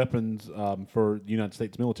the weapons for the United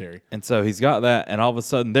States military. And so he's got that, and all of a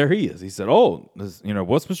sudden there he is. He said, "Oh, what's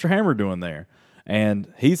Mr. Hammer doing there?"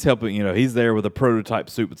 And he's helping. He's there with a prototype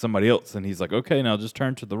suit with somebody else, and he's like, "Okay, now just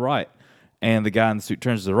turn to the right." And the guy in the suit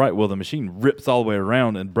turns to the right. Well, the machine rips all the way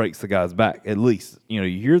around and breaks the guy's back. At least you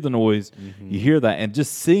hear the noise, you hear that, and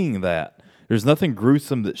just seeing that. There's nothing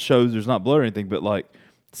gruesome that shows. There's not blood or anything, but like.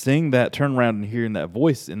 Seeing that, turn around and hearing that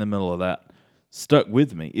voice in the middle of that stuck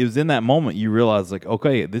with me. It was in that moment you realize, like,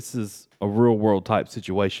 okay, this is a real world type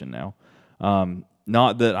situation now.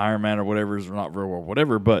 Not that Iron Man or whatever is not real world,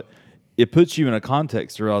 whatever, but it puts you in a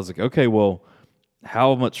context to realize, like, okay, well,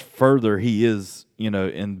 how much further he is,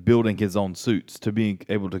 in building his own suits to being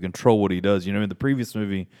able to control what he does. In the previous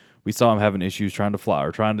movie, we saw him having issues trying to fly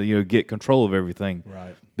or trying to, get control of everything.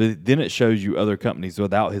 Right. But then it shows you other companies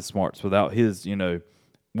without his smarts, without his,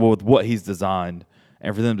 with what he's designed,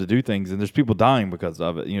 and for them to do things, and there's people dying because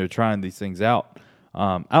of it, trying these things out.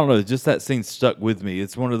 I don't know, just that scene stuck with me.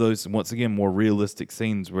 It's one of those, once again, more realistic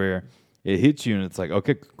scenes where it hits you and it's like,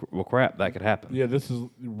 okay, well, crap, that could happen. Yeah, this is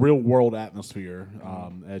real world atmosphere,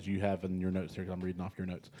 as you have in your notes here, because I'm reading off your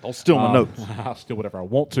notes. I'll steal my notes. I'll steal whatever I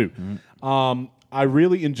want to. I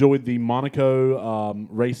really enjoyed the Monaco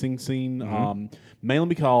racing scene, mainly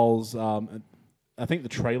because I think the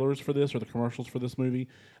trailers for this or the commercials for this movie,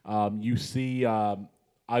 you see Ivan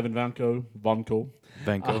Vanko,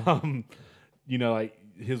 like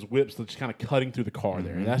his whips that's kind of cutting through the car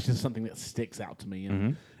there. And that's just something that sticks out to me.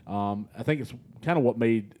 And I think it's kind of what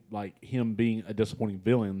made like him being a disappointing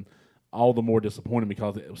villain all the more disappointing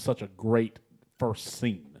because it was such a great first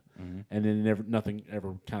scene. And then nothing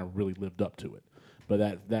ever kind of really lived up to it.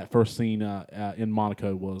 But that first scene in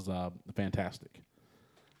Monaco was fantastic.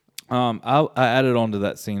 I added on to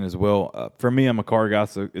that scene as well. For me, I'm a car guy,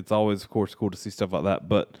 so it's always, of course, cool to see stuff like that.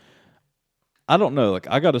 But I don't know. Like,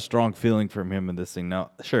 I got a strong feeling from him in this scene.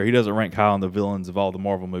 Now, sure, he doesn't rank high on the villains of all the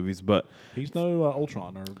Marvel movies, but he's no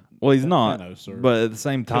Ultron or he's not. Thanos or but at the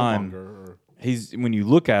same time, he's when you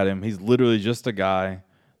look at him, he's literally just a guy,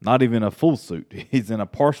 not even a full suit. He's in a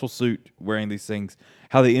partial suit wearing these things.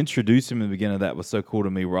 How they introduced him in the beginning of that was so cool to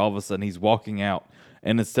me, where all of a sudden he's walking out.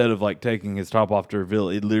 And instead of like taking his top off to reveal,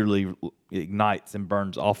 it literally ignites and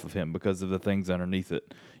burns off of him because of the things underneath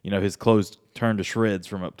it. His clothes turn to shreds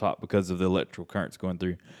from up top because of the electrical currents going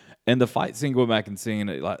through. And the fight scene, going back and seeing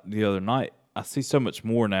it like the other night, I see so much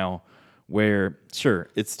more now where, sure,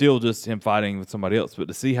 it's still just him fighting with somebody else, but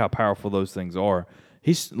to see how powerful those things are,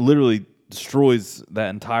 he literally destroys that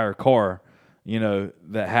entire car,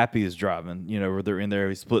 that Happy is driving, where they're in there.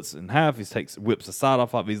 He splits it in half. He whips the side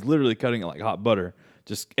off of it. He's literally cutting it like hot butter.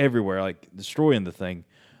 Just everywhere, like destroying the thing.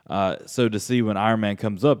 So to see when Iron Man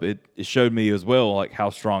comes up, it showed me as well like how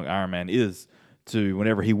strong Iron Man is. To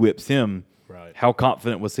whenever he whips him, right. How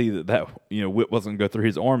confident was he that whip wasn't going to go through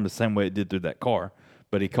his arm the same way it did through that car?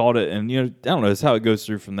 But he caught it, and I don't know. It's how it goes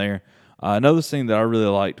through from there. Another scene that I really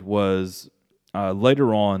liked was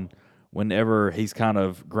later on, whenever he's kind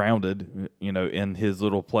of grounded, in his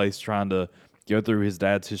little place, trying to go through his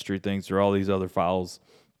dad's history things through all these other files.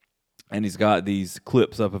 And he's got these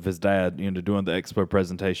clips up of his dad, doing the expo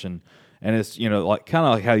presentation. And it's, like kind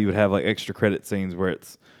of like how you would have like extra credit scenes where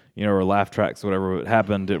it's, or laugh tracks, whatever. It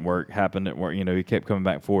happened, didn't work, he kept coming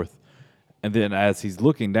back and forth. And then as he's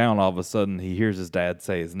looking down, all of a sudden he hears his dad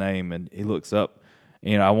say his name and he looks up.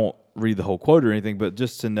 I won't read the whole quote or anything, but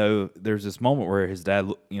just to know there's this moment where his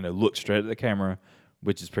dad, looks straight at the camera,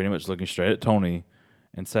 which is pretty much looking straight at Tony.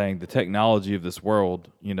 and saying the technology of this world,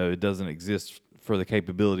 it doesn't exist for the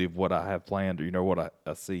capability of what I have planned or, what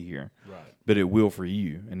I see here. Right. But it will for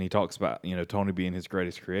you. And he talks about, Tony being his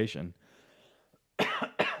greatest creation.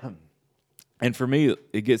 And for me,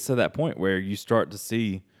 it gets to that point where you start to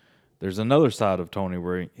see there's another side of Tony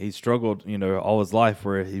where he struggled, all his life,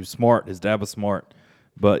 where he was smart, his dad was smart,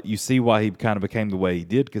 but you see why he kind of became the way he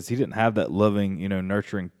did, because he didn't have that loving,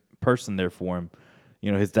 nurturing person there for him.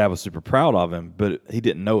 His dad was super proud of him, but he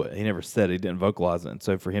didn't know it. He never said it. He didn't vocalize it. And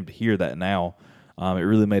so for him to hear that now, it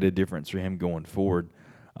really made a difference for him going forward.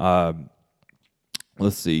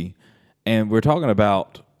 Let's see. And we're talking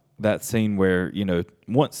about that scene where,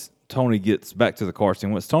 once Tony gets back to the car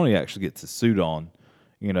scene, once Tony actually gets his suit on,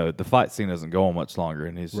 the fight scene doesn't go on much longer,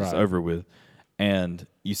 and it's just over with. And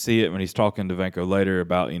you see it when he's talking to Vanko later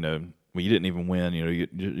about, well, you didn't even win, you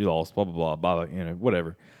lost, blah, blah, blah,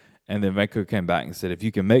 whatever. And then Vanko came back and said, if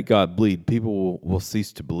you can make God bleed, people will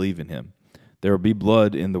cease to believe in him. There will be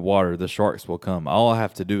blood in the water. The sharks will come. All I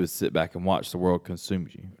have to do is sit back and watch the world consume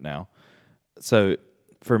you now. So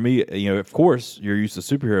for me, of course, you're used to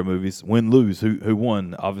superhero movies. Win, lose, who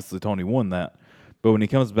won? Obviously, Tony won that. But when he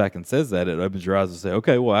comes back and says that, it opens your eyes to say,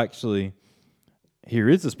 okay, well, actually, here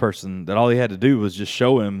is this person that all he had to do was just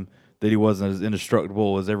show him that he wasn't as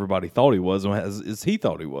indestructible as everybody thought he was, or as he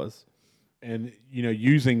thought he was. And,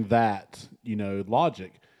 using that,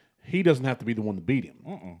 logic, he doesn't have to be the one to beat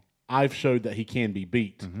him. I've showed that he can be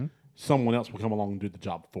beat. Mm-hmm. Someone else will come along and do the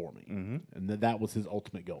job for me. Mm-hmm. And that was his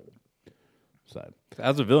ultimate goal. So,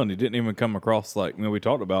 as a villain, he didn't even come across like, we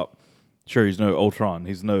talked about, sure, he's no Ultron,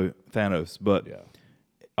 he's no Thanos, but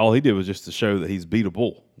all he did was just to show that he's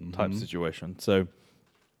beatable type situation. So,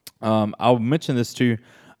 I'll mention this too.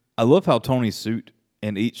 I love how Tony's suit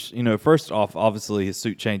in each, first off, obviously his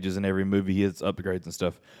suit changes in every movie. He has upgrades and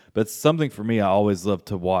stuff. But something for me I always love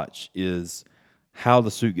to watch is how the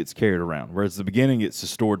suit gets carried around. Whereas the beginning, it's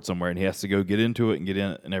just stored somewhere and he has to go get into it and get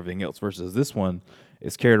in it and everything else. Versus this one,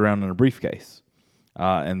 it's carried around in a briefcase.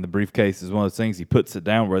 And the briefcase is one of those things, he puts it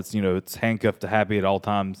down where it's, it's handcuffed to Happy at all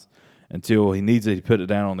times until he needs it. He put it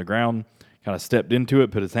down on the ground, kind of stepped into it,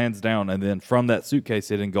 put his hands down, and then from that suitcase,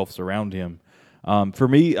 it engulfs around him. For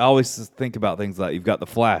me, I always think about things like you've got the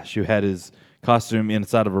Flash, who had his costume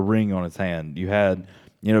inside of a ring on his hand. You had,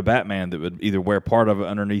 Batman that would either wear part of it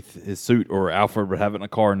underneath his suit, or Alfred would have it in a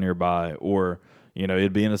car nearby, or,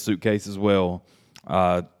 it'd be in a suitcase as well.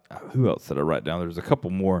 Who else did I write down? There's a couple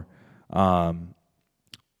more.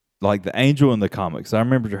 Like the Angel in the comics. I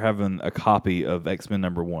remember having a copy of X-Men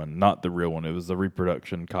 #1, not the real one. It was a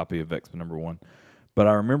reproduction copy of X-Men #1. But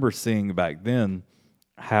I remember seeing back then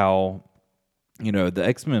how, the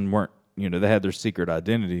X-Men weren't, they had their secret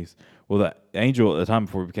identities. Well, the Angel at the time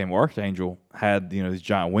before he became Archangel had, these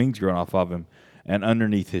giant wings growing off of him. And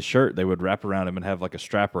underneath his shirt, they would wrap around him and have like a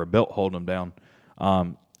strap or a belt holding him down.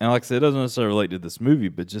 And like I said, it doesn't necessarily relate to this movie,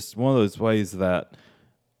 but just one of those ways that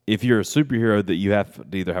if you're a superhero that you have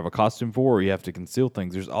to either have a costume for or you have to conceal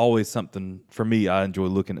things, there's always something, for me, I enjoy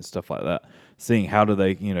looking at stuff like that, seeing how do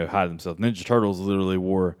they, hide themselves. Ninja Turtles literally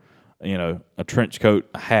wore, a trench coat,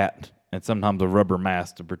 a hat, and sometimes a rubber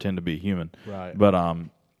mask to pretend to be human. Right. But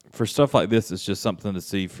for stuff like this, it's just something to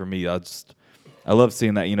see for me. I love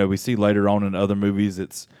seeing that. We see later on in other movies,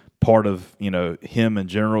 it's part of, him in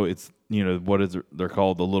general. It's, they're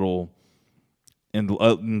called the little... In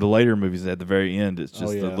the later movies, at the very end, it's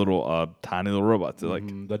just the little tiny little robots. Like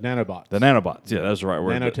the nanobots. The nanobots, yeah, that's the right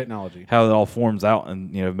word. Nanotechnology. How it all forms out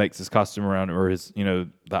and makes his costume around, or his the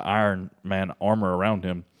Iron Man armor around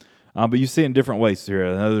him. But you see it in different ways here.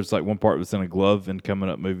 I know there's like one part that's in a glove in coming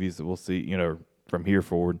up movies that we'll see from here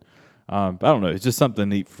forward. But I don't know. It's just something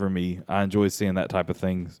neat for me. I enjoy seeing that type of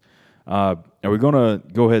things. Are we going to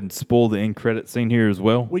go ahead and spoil the end credit scene here as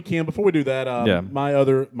well? We can. Before we do that,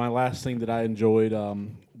 my last scene that I enjoyed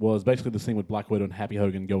was basically the scene with Black Widow and Happy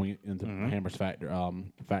Hogan going into Hammer's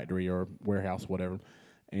factory or warehouse, whatever,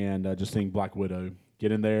 and just seeing Black Widow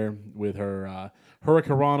get in there with her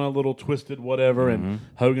Hurricanrana, a little twisted, whatever, and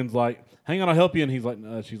Hogan's like, "Hang on, I'll help you," and he's like,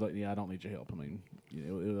 she's like, "Yeah, I don't need your help." I mean,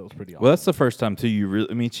 it was pretty awesome. Well, that's the first time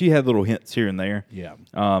too. She had little hints here and there,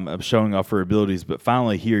 of showing off her abilities, but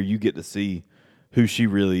finally here you get to see who she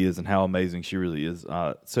really is and how amazing she really is.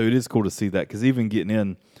 So it is cool to see that, because even getting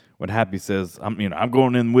in when Happy says, "I'm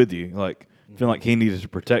going in with you," like feeling like he needed to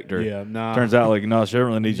protect her. Yeah, nah. Turns out like no, she doesn't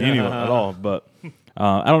really need you anyway at all. But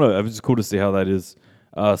I don't know. It was just cool to see how that is.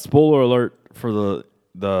 Spoiler alert for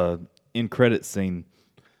the end credit scene.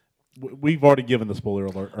 We've already given the spoiler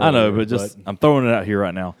alert earlier, I know, but I'm throwing it out here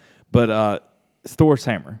right now. But Thor's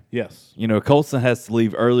hammer. Yes. Coulson has to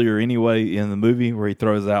leave earlier anyway in the movie, where he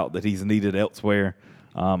throws out that he's needed elsewhere.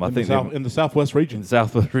 I think in the Southwest region. in the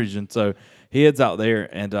Southwest region. So he heads out there,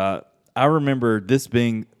 and I remember this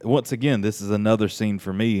being, once again, this is another scene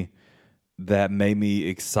for me that made me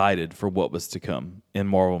excited for what was to come in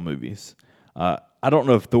Marvel movies. I don't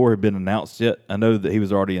know if Thor had been announced yet. I know that he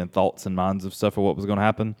was already in thoughts and minds of stuff of what was going to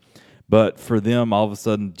happen. But for them, all of a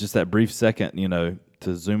sudden, just that brief second,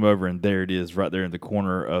 to zoom over, and there it is right there in the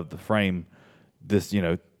corner of the frame, this,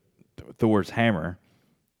 Thor's hammer.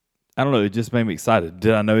 I don't know. It just made me excited.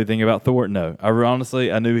 Did I know anything about Thor? No.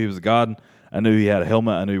 Honestly, I knew he was a god. I knew he had a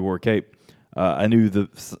helmet. I knew he wore a cape. I knew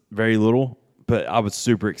very little, but I was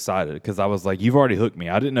super excited because I was like, you've already hooked me.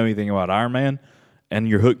 I didn't know anything about Iron Man, and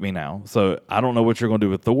you're hooked me now. So I don't know what you're going to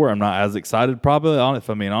do with Thor. I'm not as excited probably, if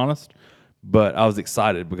I'm being honest, but I was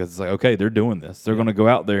excited because it's like, okay, they're doing this. They're going to go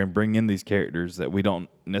out there and bring in these characters that we don't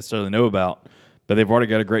necessarily know about, but they've already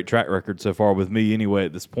got a great track record so far with me anyway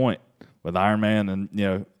at this point. With Iron Man,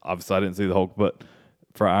 and obviously I didn't see the Hulk, but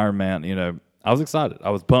for Iron Man, I was excited.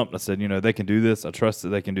 I was pumped. I said, they can do this. I trust that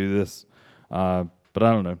they can do this. But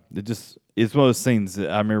I don't know. It's one of those scenes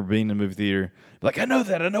that I remember being in the movie theater. Like, I know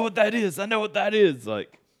that. I know what that is. I know what that is.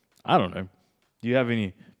 Like, I don't know. Do you have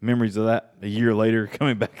any memories of that a year later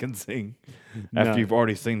coming back and seeing after you've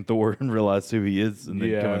already seen Thor and realized who he is, and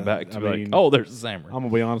then coming back to be like, oh, there's the hammer. I'm gonna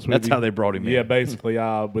be honest with you. That's how they brought him in. Yeah, basically,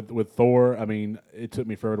 with Thor, it took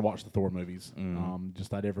me forever to watch the Thor movies.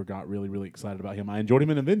 I never got really, really excited about him. I enjoyed him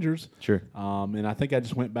in Avengers. Sure. And I think I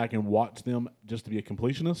just went back and watched them just to be a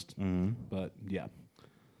completionist. But yeah.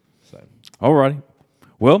 So. All righty.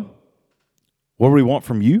 Well, what do we want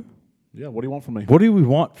from you? Yeah. What do you want from me? What do we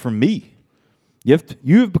want from me? You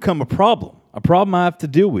have become a problem I have to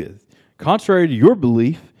deal with. Contrary to your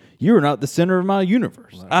belief, you are not the center of my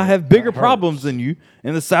universe. Well, I have bigger problems than you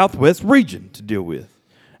in the Southwest region to deal with.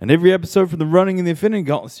 And every episode from the Running in the Infinity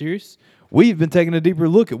Gauntlet series, we've been taking a deeper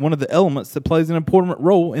look at one of the elements that plays an important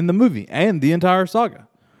role in the movie and the entire saga.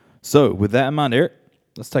 So, with that in mind, Eric,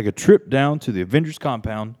 let's take a trip down to the Avengers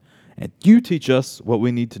compound, and you teach us what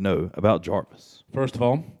we need to know about Jarvis. First of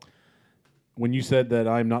all, when you said that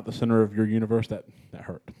I'm not the center of your universe, that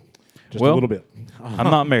hurt. Just a little bit.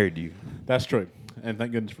 I'm not married to you. That's true. And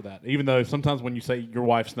thank goodness for that. Even though sometimes when you say your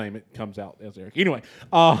wife's name, it comes out as Eric. Anyway,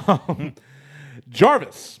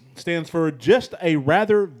 Jarvis stands for just a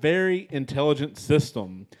rather very intelligent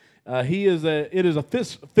system. It is a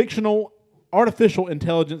fictional artificial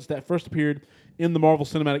intelligence that first appeared in the Marvel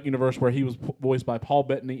Cinematic Universe, where he was voiced by Paul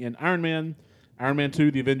Bettany in Iron Man, Iron Man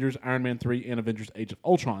 2, The Avengers, Iron Man 3, and Avengers Age of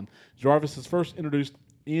Ultron. Jarvis is first introduced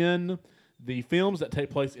in the films that take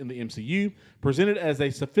place in the MCU, presented as a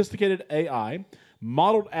sophisticated AI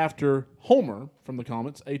modeled after Homer from the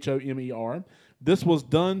comics, Homer. This was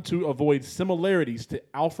done to avoid similarities to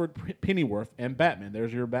Alfred Pennyworth and Batman.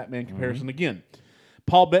 There's your Batman comparison again.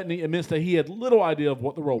 Paul Bettany admits that he had little idea of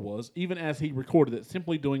what the role was, even as he recorded it,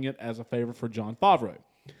 simply doing it as a favor for Jon Favreau.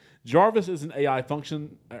 Jarvis is an AI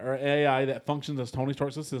that functions as Tony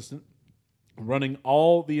Stark's assistant, running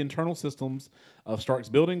all the internal systems of Stark's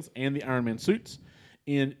buildings and the Iron Man suits.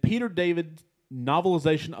 In Peter David's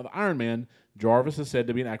novelization of Iron Man, Jarvis is said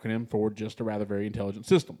to be an acronym for just a rather very intelligent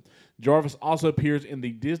system. Jarvis also appears in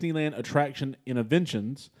the Disneyland attraction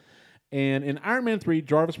Innoventions. And in Iron Man 3,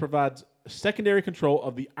 Jarvis provides secondary control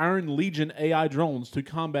of the Iron Legion AI drones to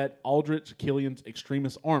combat Aldrich Killian's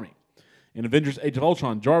extremist army. In Avengers Age of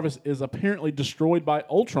Ultron, Jarvis is apparently destroyed by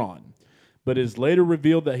Ultron, but it is later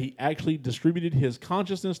revealed that he actually distributed his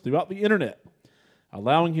consciousness throughout the internet,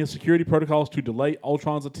 allowing his security protocols to delay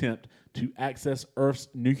Ultron's attempt to access Earth's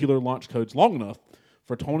nuclear launch codes long enough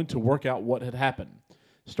for Tony to work out what had happened.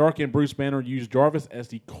 Stark and Bruce Banner used Jarvis as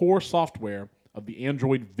the core software of the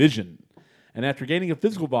android Vision. And after gaining a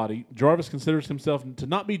physical body, Jarvis considers himself to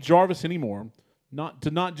not be Jarvis anymore, not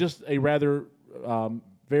just a rather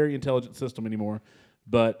very intelligent system anymore,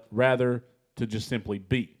 but rather to just simply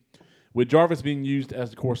be. With Jarvis being used as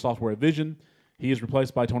the core software of Vision, he is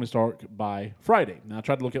replaced by Tony Stark by Friday. Now, I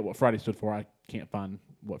tried to look at what Friday stood for. I can't find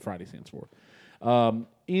what Friday stands for.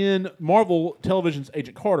 In Marvel Television's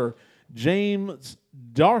Agent Carter, James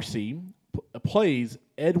D'Arcy plays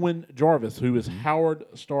Edwin Jarvis, who is Howard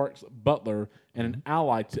Stark's butler and an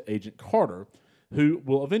ally to Agent Carter, who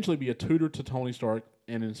will eventually be a tutor to Tony Stark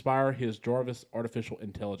and inspire his Jarvis artificial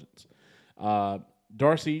intelligence.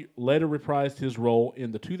 D'Arcy later reprised his role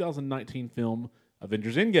in the 2019 film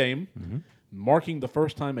Avengers Endgame, marking the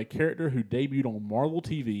first time a character who debuted on Marvel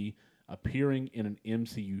TV appearing in an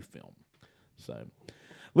MCU film. So,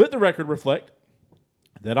 let the record reflect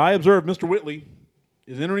that I observed Mr. Whitley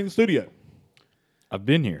is entering the studio. I've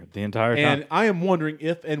been here the entire time. And I am wondering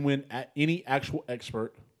if and when any actual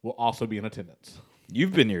expert will also be in attendance.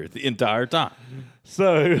 You've been here the entire time.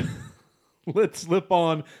 So let's slip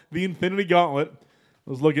on the Infinity Gauntlet.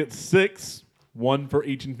 Let's look at 6, one for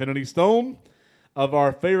each Infinity Stone, of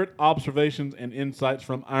our favorite observations and insights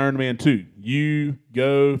from Iron Man 2. You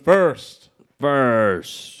go first.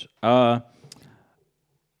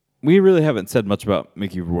 We really haven't said much about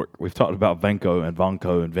Mickey Rourke. We've talked about Vanko and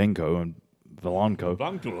Vanko and Vanko and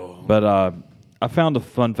Valanko. But I found a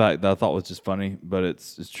fun fact that I thought was just funny, but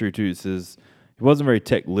it's true too. It says he wasn't very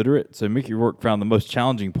tech literate, so Mickey Rourke found the most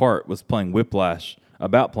challenging part was playing Whiplash.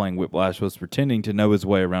 Was pretending to know his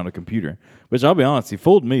way around a computer. Which I'll be honest, he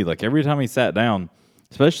fooled me. Like every time he sat down,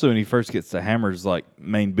 especially when he first gets to Hammer's like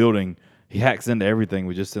main building, he hacks into everything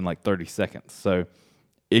with just in like 30 seconds. So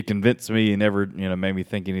it convinced me and never, made me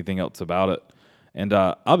think anything else about it. And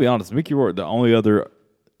I'll be honest, Mickey Rourke, the only other,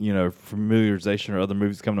 familiarization or other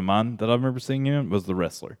movies come to mind that I remember seeing him in was The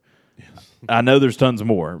Wrestler. Yes. I know there's tons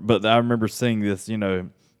more, but I remember seeing this,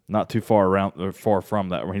 not too far from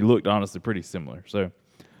that, where he looked honestly pretty similar. So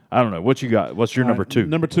I don't know. What you got? What's your number 2?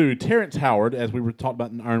 Number 2, Terrence Howard, as we were talking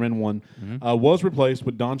about in Iron Man 1, was replaced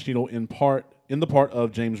with Don Cheadle in the part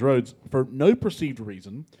of James Rhodes for no perceived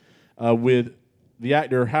reason, with the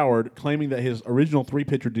actor Howard claiming that his original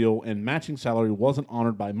 3-picture deal and matching salary wasn't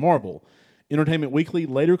honored by Marvel. Entertainment Weekly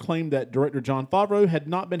later claimed that director Jon Favreau had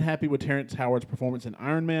not been happy with Terrence Howard's performance in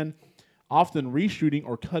Iron Man, often reshooting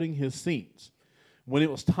or cutting his scenes. When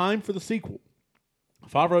it was time for the sequel,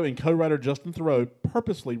 Favreau and co-writer Justin Theroux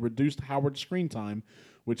purposely reduced Howard's screen time,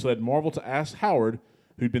 which led Marvel to ask Howard,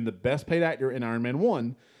 who'd been the best paid actor in Iron Man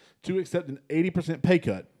 1, to accept an 80% pay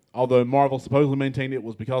cut, although Marvel supposedly maintained it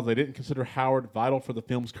was because they didn't consider Howard vital for the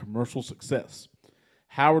film's commercial success.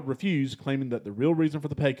 Howard refused, claiming that the real reason for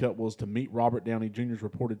the pay cut was to meet Robert Downey Jr.'s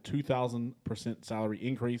reported 2,000% salary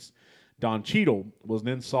increase. Don Cheadle was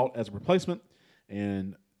then sought as a replacement,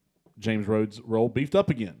 and James Rhodes' role beefed up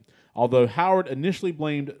again. Although Howard initially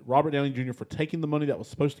blamed Robert Downey Jr. for taking the money that was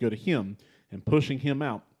supposed to go to him and pushing him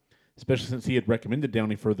out, especially since he had recommended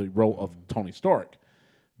Downey for the role of Tony Stark,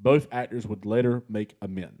 both actors would later make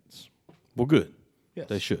amends. Well, good. Yes.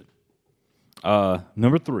 They should.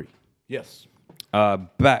 Number 3. Yes.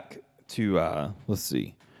 Back to,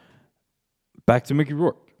 back to Mickey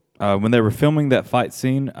Rourke. When they were filming that fight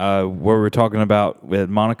scene where we were talking about at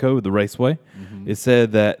Monaco, the raceway, it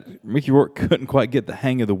said that Mickey Rourke couldn't quite get the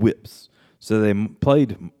hang of the whips. So they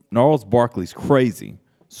played Gnarls Barkley's Crazy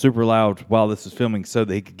super loud while this was filming so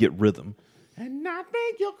that he could get rhythm. And I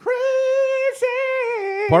think you're crazy.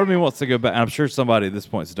 Part of me wants to go back. I'm sure somebody at this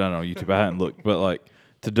point has done it on YouTube. I hadn't looked, but like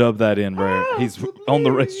to dub that in where he's on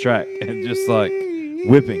the racetrack and just like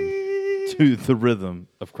whipping to the rhythm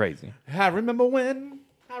of Crazy. I remember when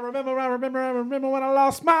I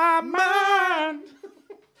lost my mind.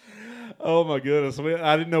 Oh my goodness!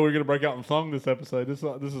 I didn't know we were going to break out in song this episode. This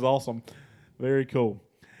is awesome. Very cool.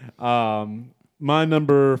 My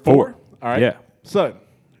number 4. All right. Yeah. So,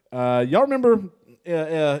 y'all remember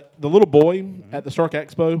the little boy at the Stark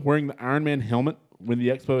Expo wearing the Iron Man helmet when the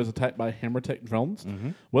expo is attacked by Hammertech drones?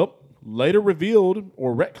 Well, later revealed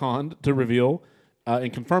or retconned to reveal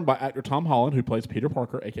and confirmed by actor Tom Holland, who plays Peter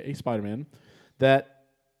Parker, a.k.a. Spider-Man, that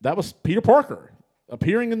was Peter Parker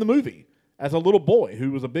appearing in the movie as a little boy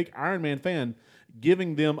who was a big Iron Man fan,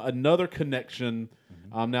 giving them another connection.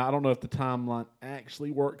 Now, I don't know if the timeline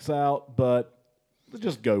actually works out, but let's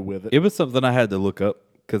just go with it. It was something I had to look up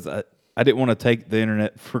because I didn't want to take the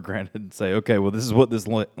internet for granted and say, okay, well, this is what this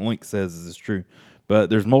link says is true. But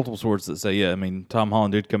there's multiple sources that say, yeah, I mean, Tom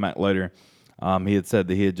Holland did come out later. He had said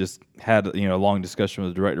that he had just had a long discussion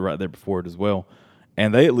with the director right there before it as well.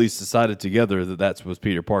 And they at least decided together that was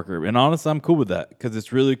Peter Parker. And honestly, I'm cool with that because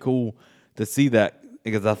it's really cool to see that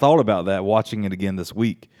because I thought about that watching it again this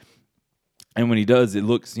week. And when he does, it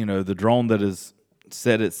looks, the drone that is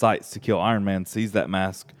set its sights to kill Iron Man sees that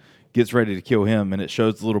mask, gets ready to kill him, and it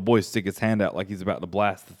shows the little boy stick his hand out like he's about to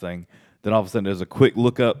blast the thing. Then all of a sudden there's a quick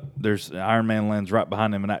look up. There's Iron Man lands right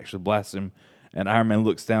behind him and actually blasts him. And Iron Man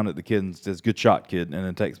looks down at the kid and says, "Good shot, kid," and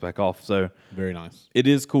then takes back off. So very nice. It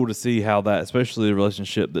is cool to see how that, especially the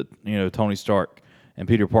relationship that Tony Stark and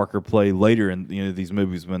Peter Parker play later in these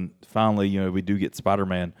movies when finally we do get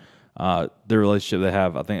Spider-Man. Their relationship they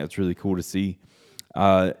have, I think that's really cool to see.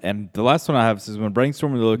 And the last one I have is when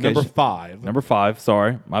brainstorming the location. Number 5.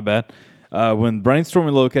 Sorry, my bad. When brainstorming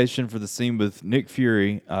the location for the scene with Nick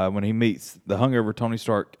Fury, when he meets the hungover Tony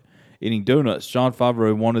Stark eating donuts, Jon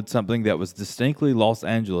Favreau wanted something that was distinctly Los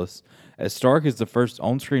Angeles, as Stark is the first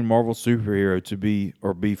on-screen Marvel superhero to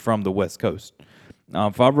be from the West Coast.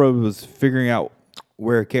 Favreau was figuring out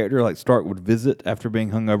where a character like Stark would visit after being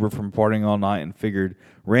hungover from partying all night and figured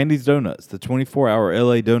Randy's Donuts, the 24-hour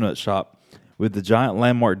LA donut shop, with the giant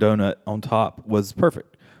landmark donut on top was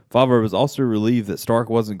perfect. Favreau was also relieved that Stark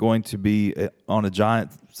wasn't going to be on a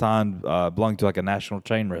giant sign belonging to like a national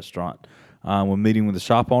chain restaurant. When meeting with the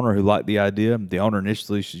shop owner who liked the idea, the owner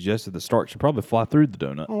initially suggested that Stark should probably fly through the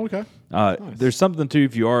donut. Oh, okay. Nice. There's something too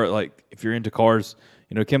if you're into cars.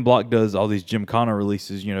 You know, Ken Block does all these Gymkhana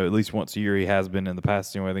releases. You know, at least once a year he has been in the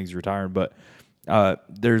past. You know, I think he's retiring, but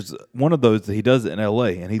there's one of those that he does it in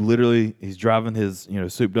L.A. and he's driving his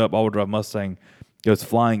souped up all-wheel drive Mustang, goes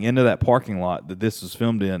flying into that parking lot that this was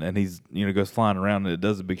filmed in, and he's goes flying around and it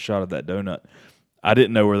does a big shot of that donut. I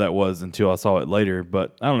didn't know where that was until I saw it later,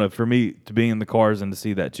 but I don't know. For me, to be in the cars and to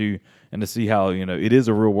see that too, and to see how it is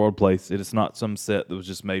a real world place. It is not some set that was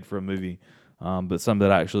just made for a movie, but some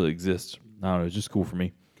that actually exists. I don't know. It's just cool for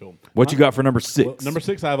me. Cool. What you got for number 6? Well, number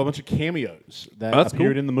 6, I have a bunch of cameos that that's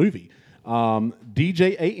appeared cool. in the movie.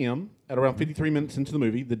 DJ AM at around 53 minutes into the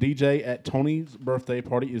movie. The DJ at Tony's birthday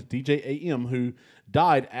party is DJ AM, who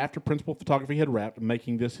died after principal photography had wrapped,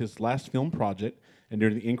 making this his last film project. And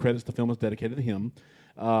during the end credits, the film is dedicated to him.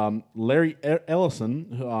 Larry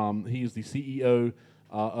Ellison, he is the CEO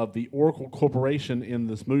of the Oracle Corporation in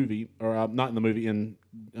this movie, or not in the movie, in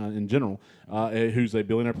general, who's a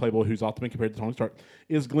billionaire playboy who's often been compared to Tony Stark,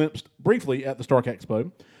 is glimpsed briefly at the Stark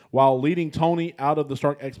Expo. While leading Tony out of the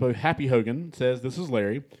Stark Expo, Happy Hogan says, "This is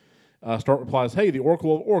Larry." Stark replies, "Hey, the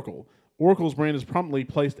Oracle of Oracle." Oracle's brand is promptly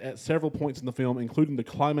placed at several points in the film, including the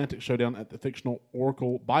climactic showdown at the fictional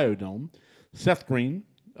Oracle Biodome. Seth Green,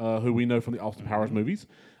 who we know from the Austin Powers movies,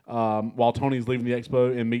 while Tony's leaving the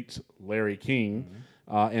expo and meets Larry King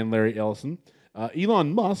and Larry Ellison.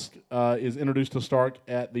 Elon Musk is introduced to Stark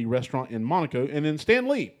at the restaurant in Monaco, and then Stan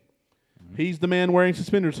Lee. He's the man wearing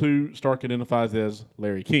suspenders who Stark identifies as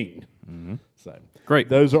Larry King. So Great.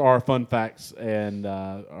 Those are our fun facts and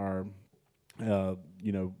our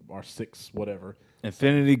 6 whatever.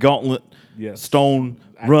 Infinity Gauntlet, Yes. Stone,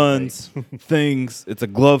 Activate. runs, things. It's a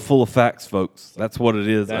glove full of facts, folks. That's what it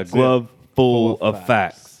is. That's a glove full of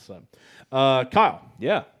facts. So, Kyle,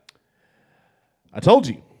 Yeah. I told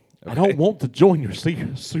you, I don't want to join your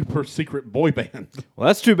super secret boy band. Well,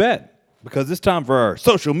 that's too bad because it's time for our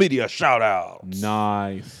social media shout-outs.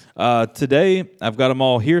 Nice. Today, I've got them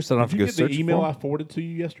all here, so I don't have Did to you go get search the email for I 'em. forwarded to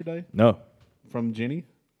you yesterday No. from Jenny?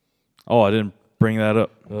 Oh, I didn't bring that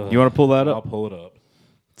up. You want to pull that I'll up? pull it up.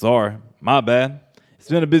 Sorry. My bad. It's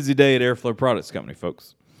been a busy day at Airflow Products Company,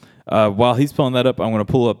 folks. While he's pulling that up, I'm going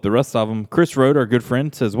to pull up the rest of them. Chris Rode, our good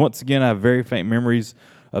friend, says, once again, I have very faint memories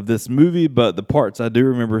of this movie, but the parts I do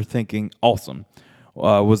remember thinking awesome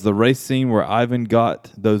was the race scene where Ivan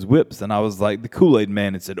got those whips, and I was like the Kool-Aid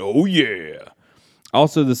man and said, oh, yeah.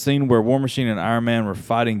 Also, the scene where War Machine and Iron Man were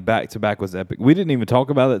fighting back-to-back was epic. We didn't even talk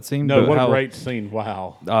about that scene. No, but what how, a great scene.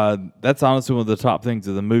 Wow. that's honestly one of the top things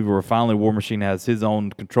of the movie where finally War Machine has his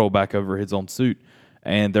own control back over his own suit,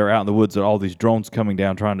 and they're out in the woods with all these drones coming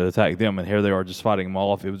down trying to attack them, and here they are just fighting them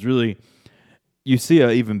all off. It was really... You see an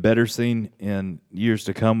even better scene in years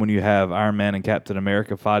to come when you have Iron Man and Captain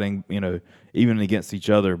America fighting, even against each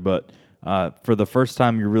other. But for the first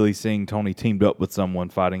time, you're really seeing Tony teamed up with someone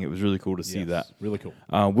fighting. It was really cool to see that. Really cool.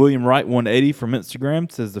 William Wright 180 from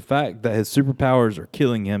Instagram says the fact that his superpowers are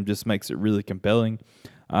killing him just makes it really compelling.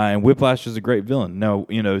 And Whiplash is a great villain. Now,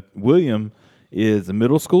 William is a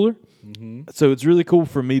middle schooler. Mm-hmm. So it's really cool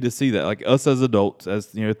for me to see that. Like us as adults, as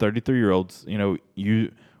 33-year-olds,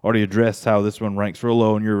 you already addressed how this one ranks real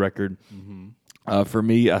low on your record. Mm-hmm. For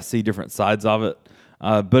me, I see different sides of it.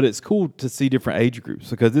 But it's cool to see different age groups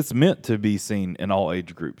because it's meant to be seen in all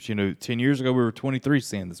age groups. 10 years ago, we were 23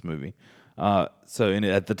 seeing this movie. And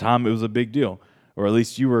at the time, it was a big deal. Or at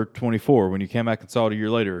least you were 24 when you came back and saw it a year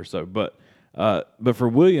later or so. But for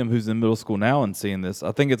William, who's in middle school now and seeing this,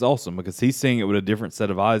 I think it's awesome because he's seeing it with a different set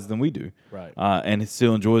of eyes than we do. Right. And he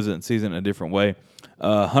still enjoys it and sees it in a different way.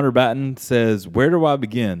 Hunter Batten says, where do I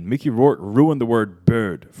begin? Mickey Rourke ruined the word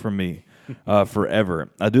bird for me forever.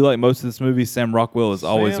 I do like most of this movie. Sam Rockwell is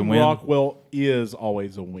always a win. Sam Rockwell is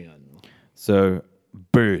always a win. So,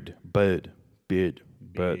 bird. But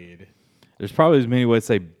there's probably as many ways to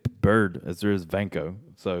say bird as there is Vanko.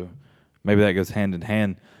 So maybe that goes hand in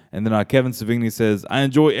hand. And then Kevin Savigny says, I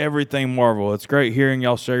enjoy everything Marvel. It's great hearing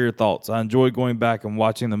y'all share your thoughts. I enjoy going back and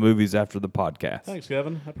watching the movies after the podcast. Thanks,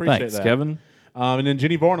 Kevin. I appreciate that. Thanks, Kevin. And then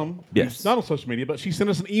Jenny Varnum, Yes. who's not on social media, but she sent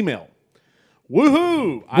us an email.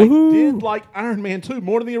 Woohoo! I did like Iron Man 2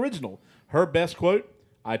 more than the original. Her best quote,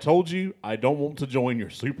 I told you I don't want to join your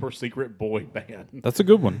super secret boy band. That's a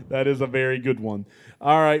good one. That is a very good one.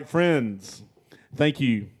 All right, friends. Thank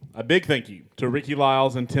you A big thank you to Ricky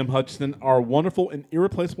Lyles and Tim Hutchinson, our wonderful and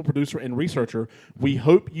irreplaceable producer and researcher. We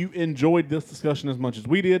hope you enjoyed this discussion as much as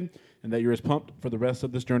we did and that you're as pumped for the rest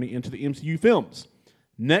of this journey into the MCU films.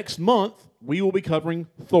 Next month, we will be covering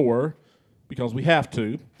Thor because we have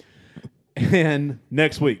to. And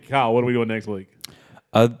next week, Kyle, what are we doing next week?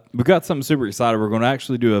 We've got something super excited. We're going to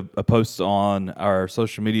actually do a post on our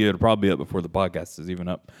social media. It'll probably be up before the podcast is even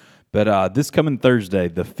up. But this coming Thursday,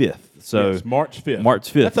 the 5th. So yes, March 5th.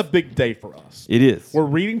 March 5th. That's a big day for us. It is. We're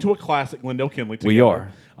reading to a classic, Glendale Kinley, together. We are.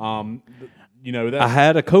 That's I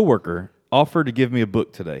had a coworker offer to give me a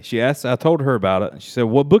book today. She asked, I told her about it. And she said,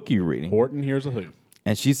 what book are you reading? Horton Hears a Who.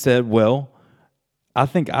 And she said, well, I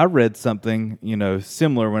think I read something,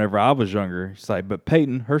 similar whenever I was younger. She's like, but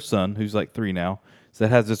Peyton, her son, who's like 3 now, said,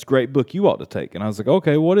 has this great book you ought to take. And I was like,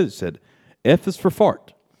 okay, what is it? She said, F is for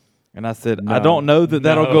fart. And I said, I don't know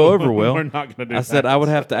that'll go over well. We're not going to do I said, I would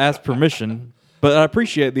have to ask permission, but I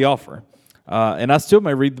appreciate the offer. And I still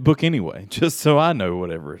may read the book anyway, just so I know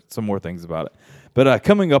some more things about it. But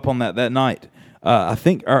coming up on that night, I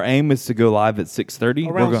think our aim is to go live at 6:30.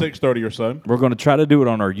 Around 6:30 or so. We're going to try to do it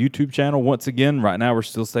on our YouTube channel. Once again, right now we're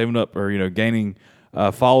still saving up or, gaining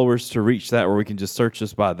followers to reach that where we can just search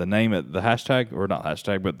us by the name at the hashtag, or not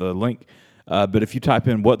hashtag, but the link. But if you type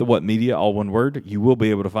in What the What Media, all one word, you will be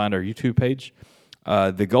able to find our YouTube page.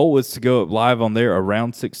 The goal is to go live on there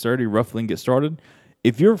around 6:30, roughly, and get started.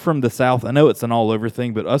 If you're from the South, I know it's an all-over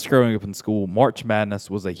thing, but us growing up in school, March Madness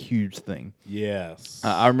was a huge thing. Yes.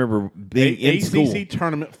 I remember being in school. ACC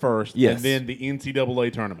tournament first, Yes. and then the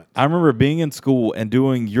NCAA tournament. I remember being in school and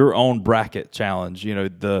doing your own bracket challenge.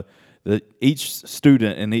 Each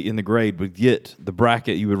student in the grade would get the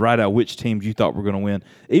bracket. You would write out which teams you thought were going to win.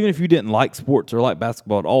 Even if you didn't like sports or like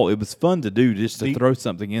basketball at all, it was fun to do just to throw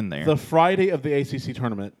something in there. The Friday of the ACC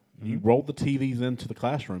tournament, you rolled the TVs into the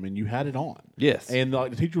classroom and you had it on. Yes. And the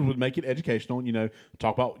teachers would make it educational,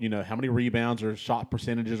 talk about, how many rebounds or shot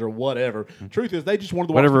percentages or whatever. Truth is, they just wanted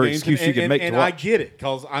to watch Whatever the games. excuse you could make to and watch. I get it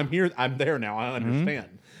because I'm there now. I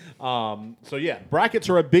understand. Brackets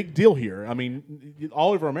are a big deal here. I mean,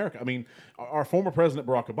 all over America. I mean, our former president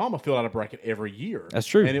Barack Obama filled out a bracket every year. That's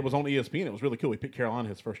true. And it was on ESPN. It was really cool. He picked Carolina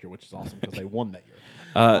his first year, which is awesome because they won that year.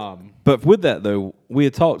 But with that, though, we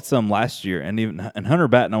had talked some last year, and Hunter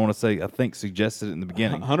Batten, I think, suggested it in the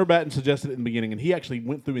beginning. Hunter Batten suggested it in the beginning, and he actually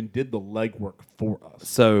went through and did the legwork for us.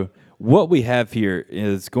 So what we have here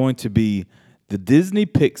is going to be the Disney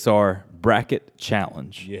Pixar Bracket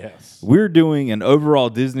Challenge. Yes. We're doing an overall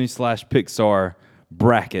Disney/Pixar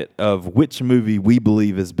bracket of which movie we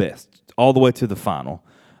believe is best, all the way to the final.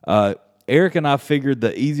 Eric and I figured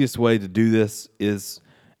the easiest way to do this is,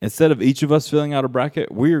 instead of each of us filling out a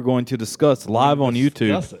bracket, we are going to discuss live on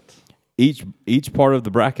YouTube each part of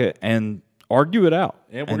the bracket and argue it out.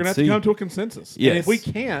 And we're going to have to come to a consensus. Yes. And if we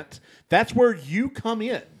can't, that's where you come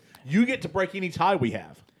in. You get to break any tie we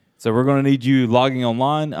have. So we're going to need you logging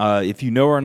online. If you know our